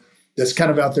entrepreneur that's kind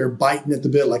of out there biting at the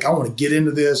bit, like I want to get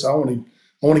into this, I want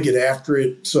to get after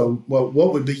it. So, what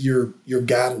would be your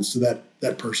guidance to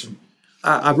that person?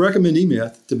 I recommend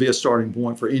E-Myth to be a starting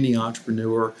point for any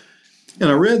entrepreneur. And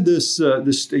I read this.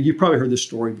 You've probably heard this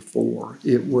story before.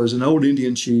 It was an old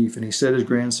Indian chief, and he set his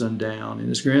grandson down, and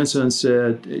his grandson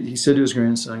said to his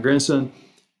grandson,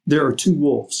 there are two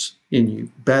wolves in you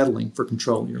battling for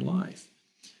control of your life.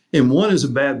 And one is a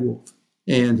bad wolf,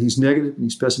 and he's negative and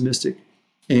he's pessimistic,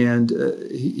 and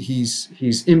he's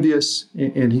envious,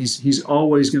 and he's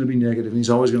always going to be negative, and he's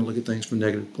always going to look at things from a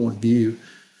negative point of view.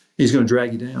 He's going to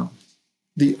drag you down.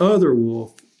 The other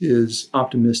wolf is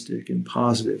optimistic and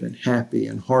positive and happy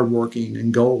and hardworking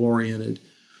and goal-oriented.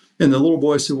 And the little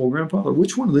boy said, well, Grandfather,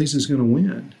 which one of these is going to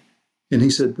win? And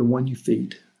he said, the one you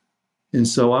feed. And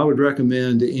so I would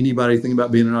recommend to anybody thinking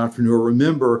about being an entrepreneur,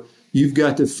 remember, you've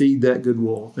got to feed that good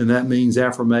wolf. And that means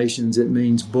affirmations. It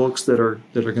means books that are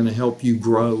going to help you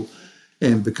grow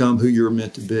and become who you're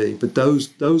meant to be. But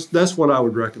that's what I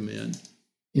would recommend.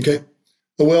 Okay.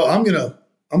 Well, I'm going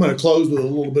to close with a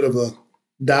little bit of a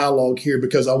dialogue here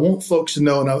because I want folks to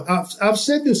know, and I've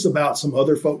said this about some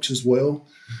other folks as well.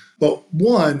 But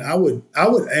one, I would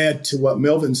add to what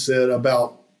Melvin said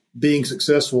about being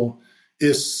successful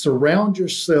is surround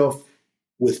yourself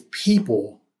with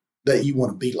people that you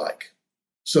want to be like.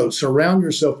 So surround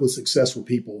yourself with successful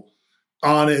people,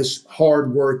 honest,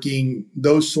 hardworking,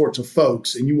 those sorts of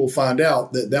folks, and you will find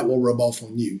out that will rub off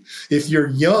on you. If you're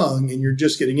young and you're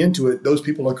just getting into it, those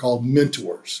people are called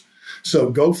mentors. So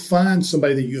go find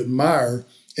somebody that you admire,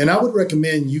 and I would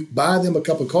recommend you buy them a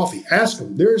cup of coffee. Ask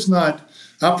them.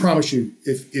 I promise you,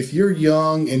 if you're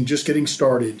young and just getting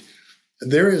started,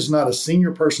 there is not a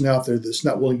senior person out there that's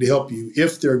not willing to help you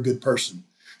if they're a good person.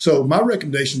 So my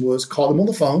recommendation was call them on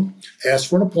the phone, ask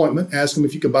for an appointment, ask them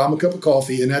if you could buy them a cup of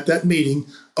coffee, and at that meeting,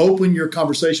 open your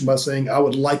conversation by saying, I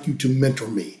would like you to mentor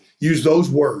me. Use those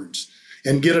words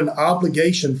and get an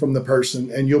obligation from the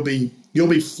person, and you'll be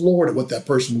floored at what that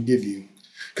person will give you.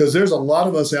 Because there's a lot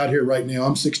of us out here right now.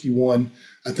 I'm 61.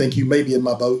 I think you may be in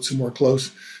my boat somewhere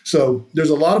close. So there's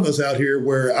a lot of us out here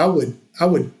where I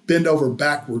would bend over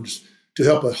backwards to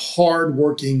help a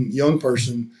hardworking young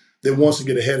person that wants to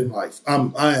get ahead in life. I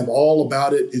am all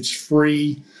about it. It's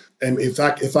free, and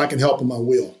if I can help them, I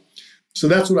will. So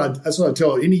that's what I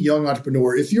tell any young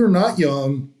entrepreneur. If you're not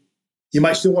young, you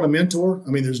might still want a mentor.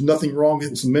 I mean, there's nothing wrong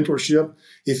getting some mentorship.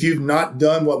 If you've not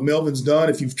done what Melvin's done,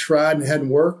 if you've tried and it hadn't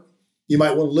worked, you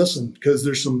might want to listen because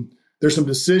there's some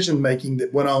decision making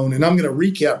that went on. And I'm going to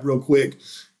recap real quick.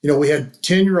 We had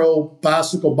 10-year-old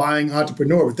bicycle buying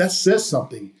entrepreneur, but that says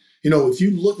something. If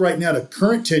you look right now at a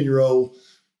current 10-year-old,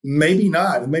 maybe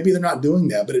not. Maybe they're not doing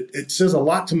that. But it says a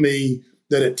lot to me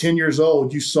that at 10 years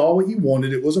old, you saw what you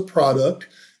wanted. It was a product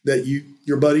that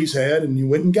your buddies had, and you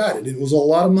went and got it. It was a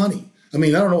lot of money. I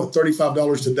mean, I don't know what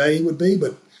 $35 today would be,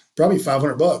 but probably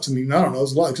 $500. I mean, I don't know.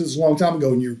 It's a lot, because it's a long time ago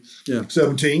when you're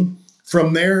 17.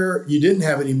 From there, you didn't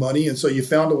have any money, and so you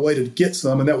found a way to get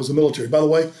some, and that was the military. By the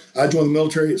way, I joined the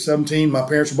military at 17. My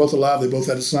parents were both alive. They both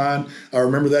had a sign. I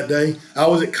remember that day. I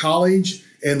was at college,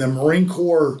 and the Marine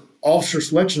Corps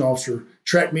selection officer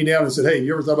tracked me down and said, "Hey, have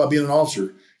you ever thought about being an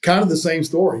officer?" Kind of the same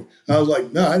story. I was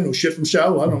like, "No, I didn't know shit from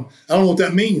shallow. I don't know what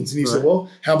that means." And he said, "Well,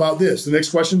 how about this?" The next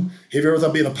question: "Have you ever thought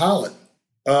about being a pilot?"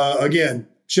 Again,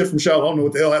 shit from shallow. I don't know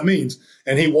what the hell that means.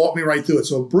 And he walked me right through it.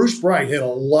 So Bruce Bright had a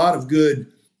lot of good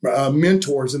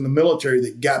mentors in the military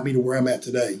that got me to where I'm at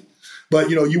today. But,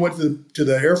 you went to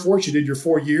the Air Force, you did your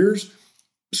 4 years.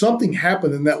 Something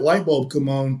happened and that light bulb come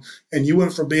on, and you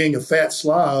went from being a fat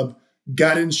slob,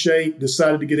 got in shape,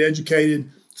 decided to get educated,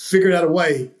 figured out a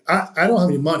way. I don't have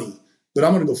any money, but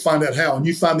I'm going to go find out how. And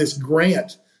you find this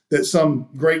grant that some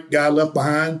great guy left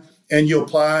behind, and you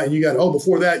apply, and you got,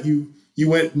 before that, you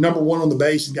went number 1 on the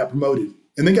base and got promoted,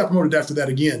 and then got promoted after that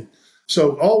again.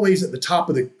 So always at the top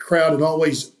of the crowd, and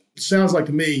always, it sounds like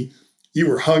to me, you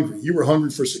were hungry. You were hungry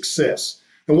for success.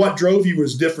 And what drove you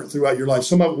was different throughout your life.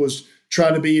 Some of it was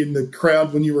trying to be in the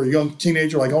crowd when you were a young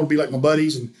teenager, like I want to be like my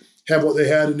buddies and have what they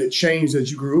had, and it changed as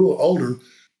you grew older.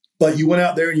 But you went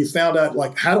out there and you found out,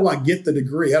 like, how do I get the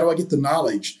degree? How do I get the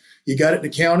knowledge? You got it in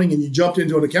accounting, and you jumped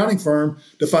into an accounting firm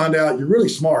to find out you're really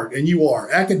smart, and you are.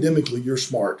 Academically, you're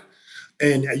smart.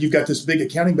 And you've got this big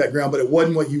accounting background, but it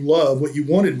wasn't what you loved. What you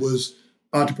wanted was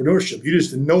entrepreneurship. You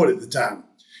just didn't know it at the time.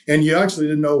 And you actually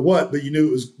didn't know what, but you knew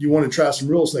it was, you wanted to try some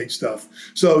real estate stuff.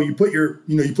 So you put your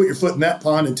foot in that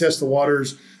pond and test the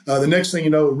waters. The next thing you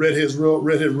know, Redhead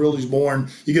Realty's born.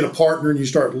 You get a partner and you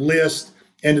start list.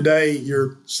 And today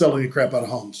you're selling the crap out of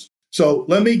homes. So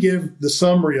let me give the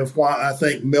summary of why I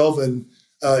think Melvin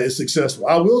is successful.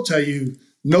 I will tell you,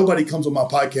 nobody comes on my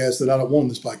podcast that I don't want on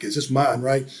this podcast. It's mine,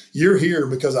 right? You're here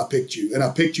because I picked you, and I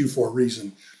picked you for a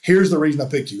reason. Here's the reason I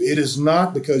picked you. It is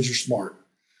not because you're smart,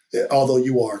 although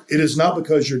you are. It is not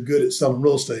because you're good at selling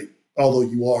real estate, although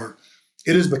you are.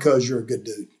 It is because you're a good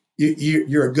dude.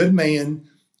 You're a good man.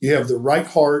 You have the right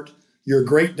heart. You're a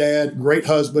great dad, great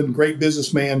husband, great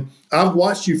businessman. I've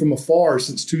watched you from afar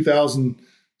since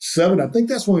 2007. I think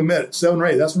that's when we met, 7 or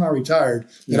 8. That's when I retired.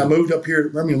 And I moved up here to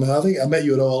Birmingham. I think I met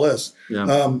you at OLS. Yeah.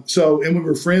 And we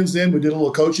were friends then. We did a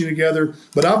little coaching together.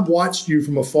 But I've watched you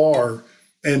from afar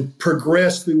and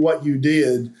progress through what you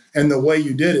did and the way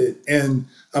you did it. And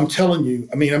I'm telling you,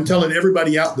 I'm telling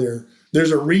everybody out there,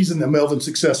 there's a reason that Melvin's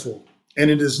successful. And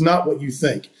it is not what you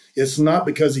think. It's not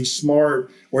because he's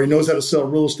smart or he knows how to sell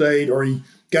real estate or he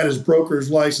got his broker's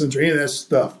license or any of that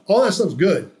stuff. All that stuff's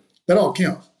good. That all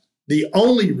counts. The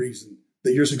only reason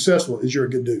that you're successful is you're a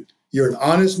good dude. You're an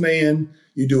honest man.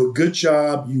 You do a good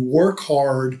job. You work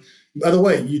hard. By the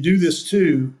way, you do this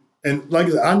too. And like I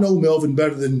said, I know Melvin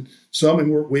better than some,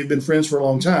 and we've been friends for a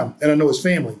long time, and I know his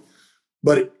family.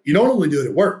 But you don't only do it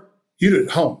at work. You do it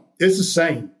at home. It's the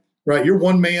same, right? You're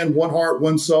one man, one heart,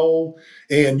 one soul,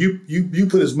 and you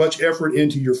put as much effort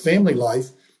into your family life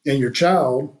and your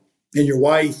child and your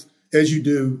wife as you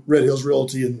do Red Hills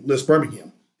Realty and List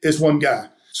Birmingham. It's one guy.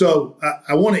 So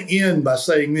I want to end by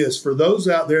saying this. For those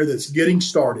out there that's getting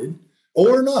started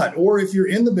or not, or if you're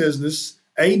in the business,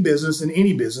 a business and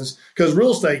any business, because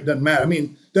real estate doesn't matter.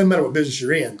 Doesn't matter what business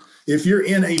you're in. If you're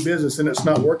in a business and it's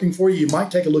not working for you, you might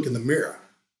take a look in the mirror.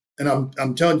 And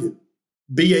I'm telling you,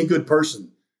 be a good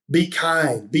person, be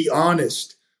kind, be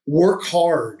honest, work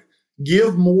hard,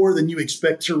 give more than you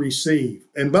expect to receive.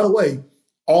 And by the way,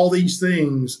 all these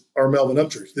things are Melvin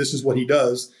Upchurch. This is what he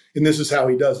does, and this is how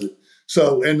he does it.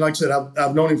 So, and like I said,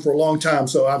 I've known him for a long time.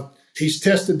 So he's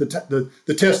tested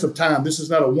the test of time. This is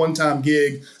not a one-time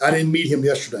gig. I didn't meet him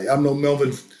yesterday. I've known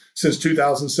Melvin since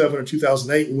 2007 or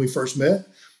 2008 when we first met.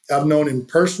 I've known him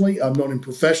personally. I've known him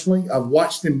professionally. I've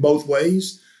watched him both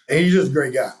ways, and he's just a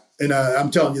great guy. And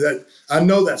I'm telling you that I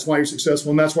know that's why you're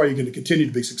successful, and that's why you're going to continue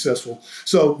to be successful.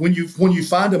 So when you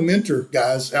find a mentor,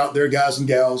 guys out there, guys and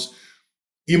gals,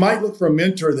 you might look for a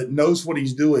mentor that knows what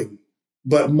he's doing,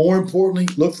 but more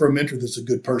importantly, look for a mentor that's a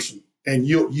good person, and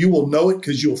you will know it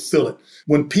because you'll feel it.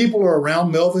 When people are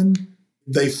around Melvin,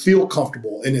 they feel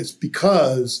comfortable, and it's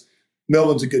because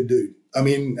Melvin's a good dude.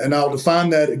 And I'll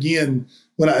define that again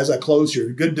as I close here.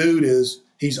 A good dude is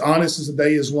he's honest as the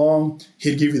day is long.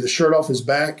 He'd give you the shirt off his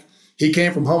back. He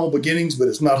came from humble beginnings, but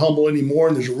it's not humble anymore,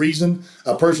 and there's a reason.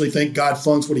 I personally think God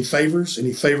funds what he favors, and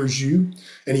he favors you,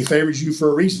 and he favors you for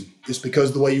a reason. It's because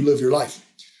of the way you live your life.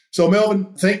 So, Melvin,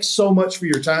 thanks so much for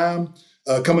your time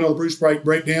coming on the Bruce Bright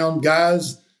Breakdown.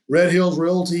 Guys, Red Hills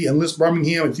Realty and List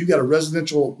Birmingham, if you got a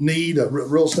residential need, a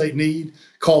real estate need,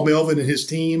 call Melvin and his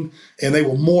team, and they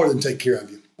will more than take care of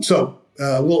you. So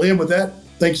we'll end with that.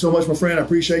 Thanks so much, my friend. I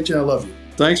appreciate you and I love you.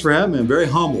 Thanks for having me. I'm very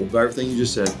humbled by everything you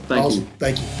just said. Thank you.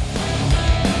 Thank you.